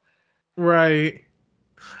now. Right.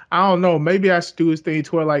 I don't know. Maybe I should do this thing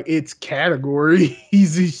to where like it's categories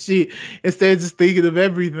and shit instead of just thinking of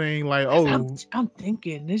everything. Like, That's how oh, I'm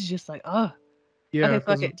thinking. It's just like, oh, yeah. okay, fuck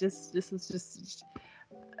Cause it. Just this is just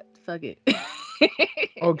fuck it.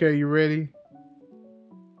 okay, you ready?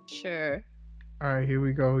 Sure. All right, here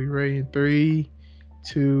we go. You ready? In 3,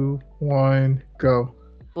 2, 1, go.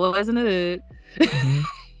 Boys in the hood. Mhm.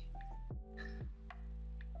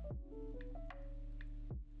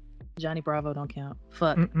 Johnny Bravo don't count.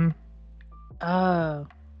 Fuck. Mm-mm. Uh,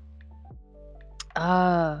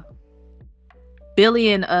 uh, Billy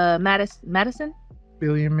and Madison.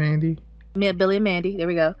 Billy and Mandy. Billy and Mandy. There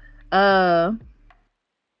we go. Uh,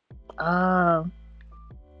 uh,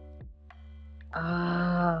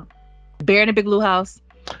 uh, Bear in the Big Blue House.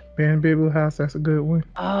 Band Big Blue House. That's a good one.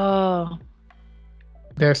 Oh,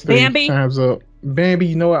 That's 3 Bambi. times up. Bambi,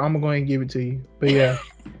 you know what? I'm going to give it to you. But yeah,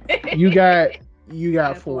 you got you I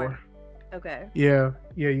got got four. 4. Okay. Yeah,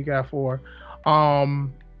 yeah, you got 4.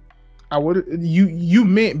 Um, I would you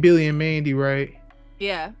meant Billy and Mandy, right?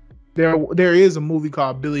 Yeah. There is a movie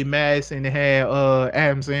called Billy Madison that had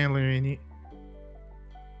Adam Sandler in it.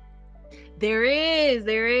 There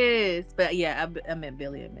is. But yeah, I meant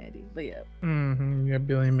Billy and Mandy. But yeah. Mm-hmm. Yeah,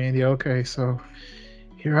 Billy and Mandy. Okay, so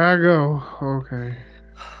here I go. Okay.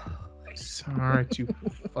 All right, you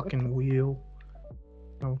fucking wheel.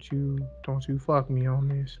 Don't you fuck me on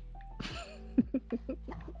this.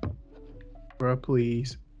 Bruh,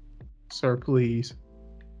 please. Sir, please.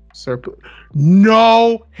 Sir,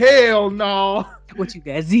 no! Hell no! What you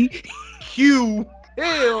got, Z? Q!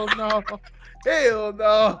 Hell no! Hell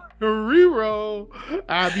no! Reroll!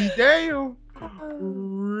 I'll be damned.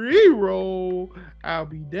 Reroll! I'll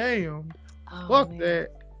be damned. Oh Fuck man. that.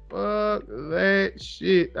 Fuck that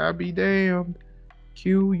shit. I'll be damned.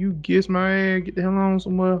 Q, you kiss my ass. Get the hell on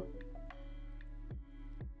somewhere.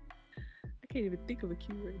 I can't even think of a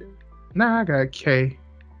Q right now. Nah, I got K.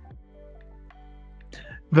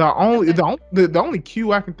 The only Okay. the only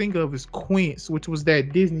Q I can think of is Quince, which was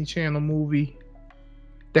that Disney Channel movie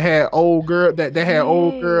that had old girl that had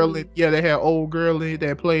old girl and Yay. yeah, they had old girl in it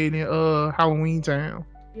that played in Halloween Town.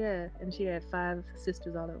 Yeah, and she had 5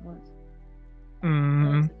 sisters all at once. That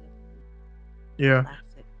Mm-hmm. was a good Yeah,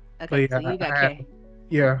 classic. but Okay, yeah, so you got I have K.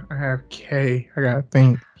 I have K. I gotta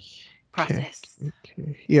think. K. Process.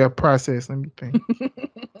 K. Yeah, process. Let me think.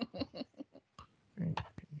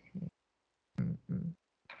 Mm-mm.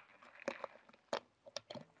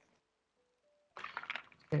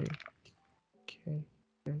 K. K.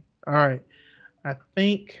 K. All right. I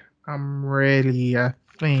think I'm ready. I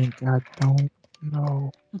think I don't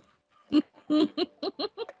know.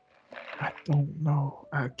 I don't know.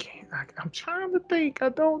 I can't. I'm trying to think. I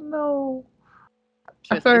don't know.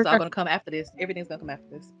 I Trust me, feel it's like all gonna come after this. Everything's gonna come after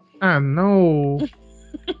this. I know.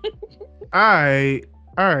 All right.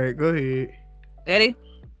 All right. Go ahead. Ready?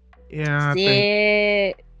 Yeah, I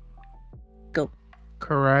think Sit. Go.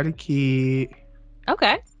 Karate Kid.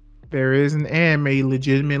 Okay. There is an anime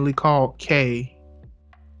legitimately called K.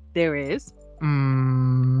 There is.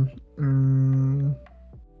 Mm, mm,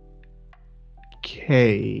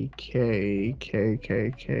 K.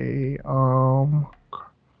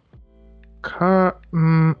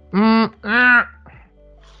 Ah.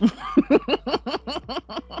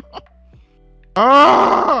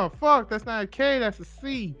 Oh, fuck. That's not a K. That's a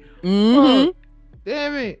C. Fuck. Mm-hmm.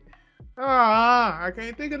 Damn it. Ah, I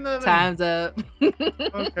can't think of nothing. Time's up.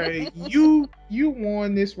 Okay, you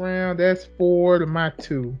won this round. That's 4 to my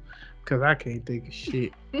 2, because I can't think of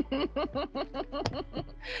shit.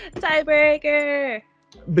 Tiebreaker.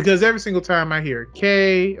 because every single time I hear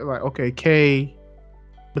K, I'm like, okay, K,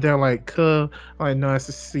 but they're like, K, I'm like, no, it's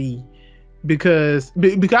a C. Because I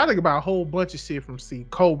think about a whole bunch of shit from C.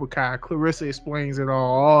 Cobra Kai, Clarissa explains it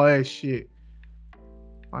all that shit.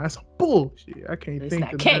 Like, that's bullshit. I can't It's think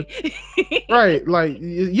not of that. K. Right, like,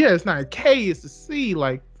 yeah, it's not a K, it's a C.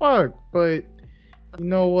 Like, fuck. But you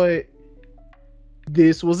know what?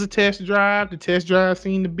 This was a test drive. The test drive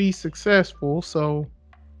seemed to be successful, so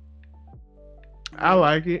I Yeah.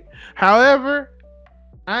 like it. However,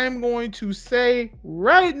 I am going to say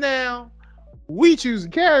right now, we choose the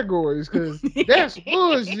categories because that's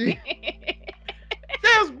bullshit.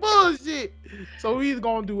 That's bullshit. So we either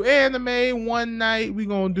gonna do anime one night, we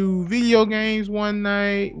gonna do video games one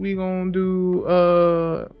night, we gonna do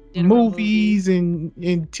General movies. movies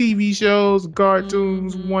and TV shows,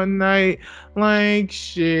 cartoons Mm-hmm. one night. Like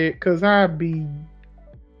shit, cause I be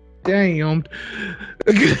damned.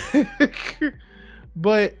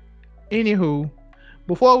 But anywho,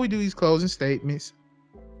 before we do these closing statements,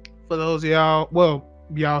 for those of y'all, well,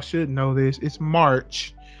 y'all should know this. It's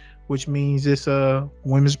March, which means it's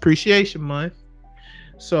Women's Appreciation Month.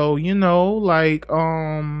 So like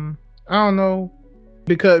I don't know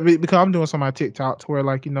because I'm doing some of my TikToks where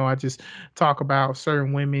like I just talk about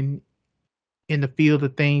certain women in the field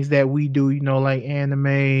of things that we do. Like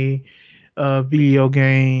anime, video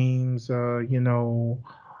games,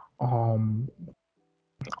 um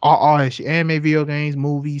all that shit, anime, video games,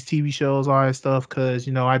 movies, TV shows, all that stuff. Cause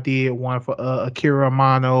I did one for Akira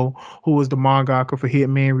Amano, who was the mangaka for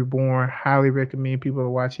Hitman Reborn. Highly recommend people to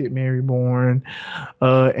watch Hitman Reborn.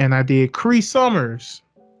 And I did Cree Summers,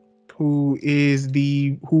 who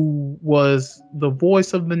was the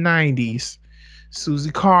voice of the '90s,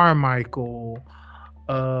 Susie Carmichael.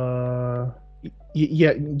 Uh,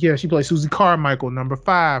 yeah, she played Susie Carmichael, number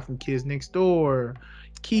 5 from Kids Next Door.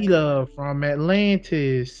 Keela from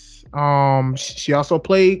Atlantis. She also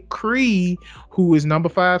played Cree, who is number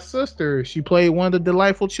 5 sister. She played one of the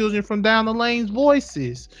delightful children from Down the Lane's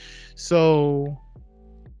voices. So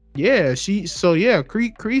yeah,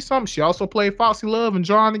 Cree something. She also played Foxy Love and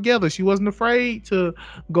Drawn Together. She wasn't afraid to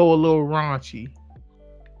go a little raunchy.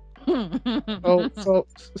 So so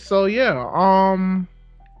so yeah.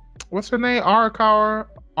 What's her name? Arakawa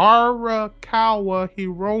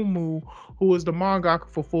Hiromu, who is the mangaka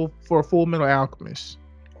for Full Metal Alchemist.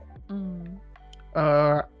 Mm.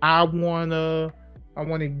 Uh, I wanna I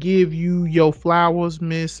wanna give you your flowers,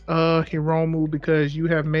 Miss Hiromu, because you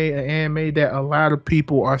have made an anime that a lot of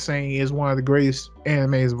people are saying is one of the greatest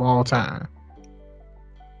animes of all time.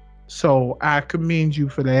 So I commend you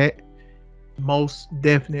for that. Most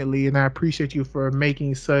definitely, and I appreciate you for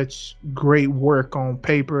making such great work on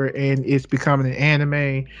paper and it's becoming an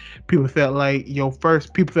anime. People felt like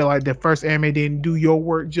the first anime didn't do your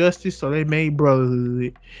work justice, so they made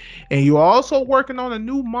Brotherhood. And you're also working on a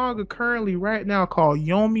new manga currently right now called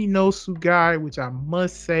Yomi no Sugai, which I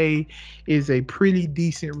must say is a pretty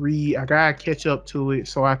decent read. I gotta catch up to it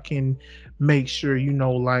so I can make sure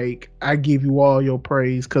like I give you all your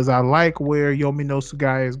praise because I like where Yomi no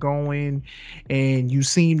Sugai is going, and you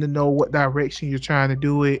seem to know what direction you're trying to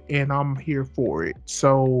do it, and I'm here for it.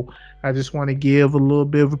 So I just want to give a little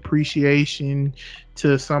bit of appreciation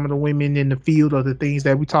to some of the women in the field of the things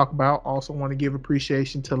that we talk about. Also want to give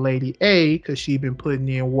appreciation to Lady A because she's been putting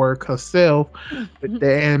in work herself with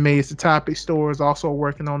the Anime is the Topic stores, also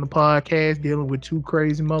working on the podcast, dealing with two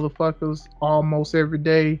crazy motherfuckers almost every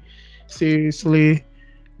day. Seriously.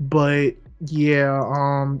 But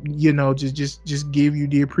yeah, just give you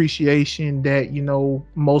the appreciation that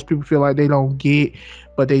most people feel like they don't get,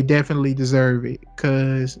 but they definitely deserve it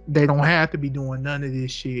because they don't have to be doing none of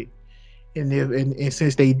this shit. And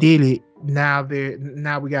since they did it, now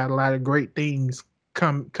we got a lot of great things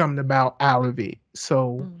coming about out of it.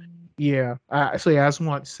 So Mm. yeah, I just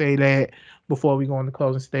want to say that before we go on the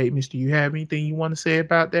closing statements. Do you have anything you want to say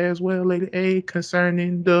about that as well, Lady A,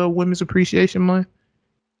 concerning the Women's Appreciation Month?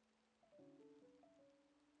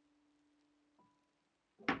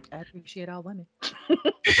 I appreciate all women.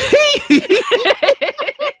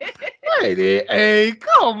 Lady A,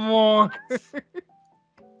 come on.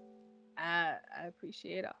 I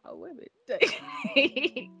appreciate all women.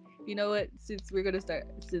 You know what? Since we're gonna start,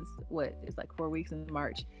 since what it's like 4 weeks in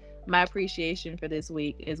March, my appreciation for this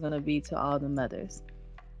week is gonna be to all the mothers.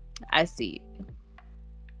 I see you.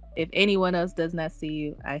 If anyone else does not see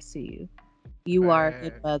you, I see you. You are a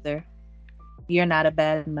good mother. You're not a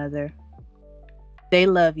bad mother. They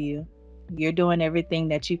love you. You're doing everything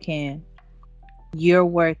that you can. You're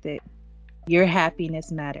worth it. Your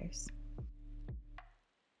happiness matters.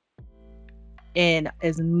 And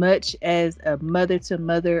as much as a mother to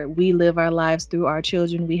mother, we live our lives through our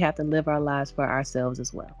children, we have to live our lives for ourselves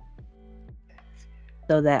as well,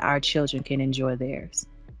 so that our children can enjoy theirs.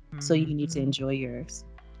 So you need to Mm-hmm. enjoy yours.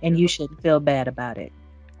 And you Yep. shouldn't feel bad about it.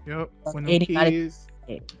 Yep. Or When them anybody. kids,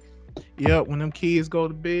 yep. When them kids go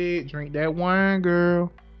to bed, drink that wine,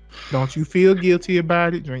 girl. Don't you feel guilty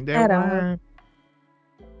about it? Drink that At all, wine.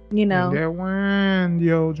 you Drink know, that wine,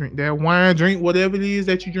 yo. Drink that wine. Drink whatever it is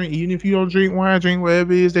that you drink. Even if you don't drink wine, drink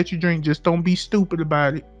whatever it is that you drink. Just don't be stupid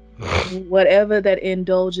about it. whatever that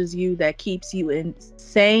indulges you, that keeps you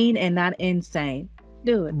insane and not insane,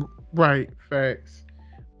 do it. Right. Facts.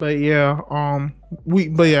 But yeah,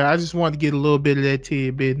 but yeah, I just wanted to get a little bit of that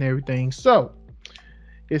tidbit and everything. So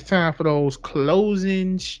it's time for those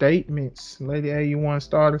closing statements. Lady A, you want to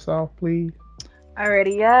start us off, please?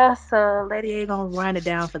 Alrighty, yeah. So Lady A gonna run it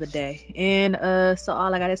down for the day. And so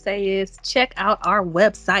all I gotta say is check out our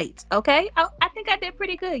website. Okay? I think I did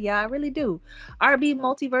pretty good, y'all. I really do.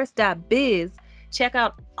 rbmultiverse.biz. Check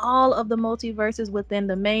out all of the multiverses within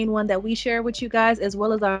the main one that we share with you guys, as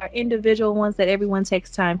well as our individual ones that everyone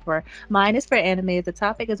takes time for. Mine is for anime as a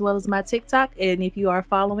topic, as well as my TikTok. And if you are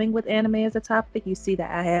following with anime as a topic, you see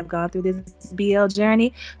that I have gone through this BL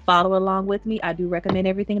journey. Follow along with me. I do recommend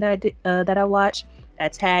everything that I watch. I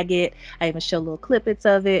tag it. I even show little clippets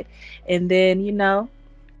of it, and then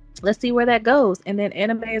let's see where that goes. And then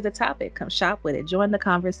anime is the topic. Come shop with it. Join the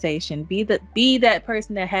conversation. Be that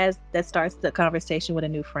person that starts the conversation with a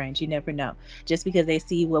new friend. You never know. Just because they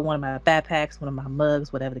see what one of my backpacks, one of my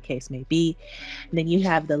mugs, whatever the case may be. And then you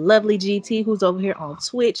have the lovely GT who's over here on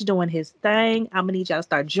Twitch doing his thing. I'm gonna need y'all to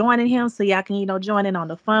start joining him so y'all can join in on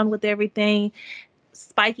the fun with everything.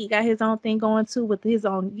 Spikey got his own thing going too with his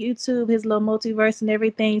own YouTube, his little multiverse and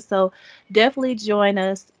everything. So definitely join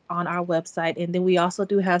us on our website. And then we also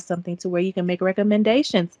do have something to where you can make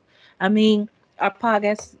recommendations. I mean, our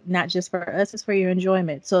podcast not just for us, it's for your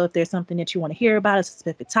enjoyment. So if there's something that you want to hear about, a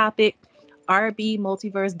specific topic,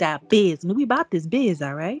 rbmultiverse.biz. We bought this biz,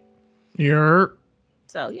 all right? Yerp,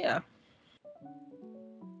 So yeah.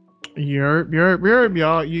 yerp,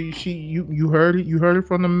 y'all. You heard it. You heard it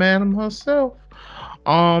from the madam herself.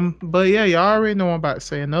 But yeah, y'all already know I'm about to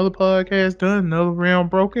say another podcast done, another round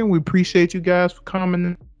broken. We appreciate you guys for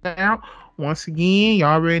coming out. Once again,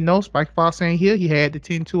 y'all already know Spike Fox ain't here. He had to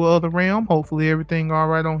tend to another realm. Hopefully everything all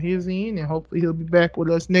right on his end, and hopefully he'll be back with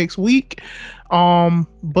us next week.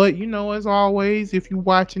 But as always, if you're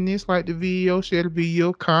watching this, like the video, share the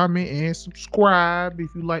video, comment, and subscribe if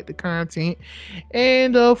you like the content.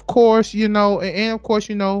 And of course, she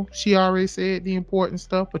already said the important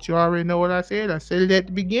stuff, but you already know what I said. I said it at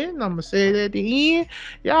the beginning. I'm gonna say it at the end.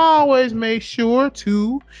 Y'all always make sure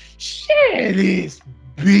to share this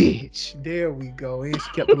bitch. There we go. And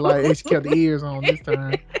she kept the light, and she kept the ears on this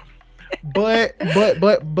time. But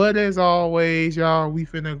as always, y'all, we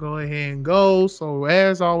finna go ahead and go. So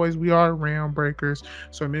as always, we are Realm Breakers.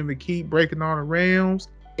 So remember, keep breaking all the realms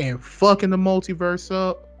and fucking the multiverse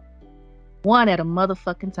up. One at a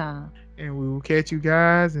motherfucking time. And we will catch you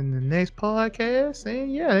guys in the next podcast.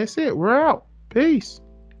 And yeah, that's it. We're out. Peace.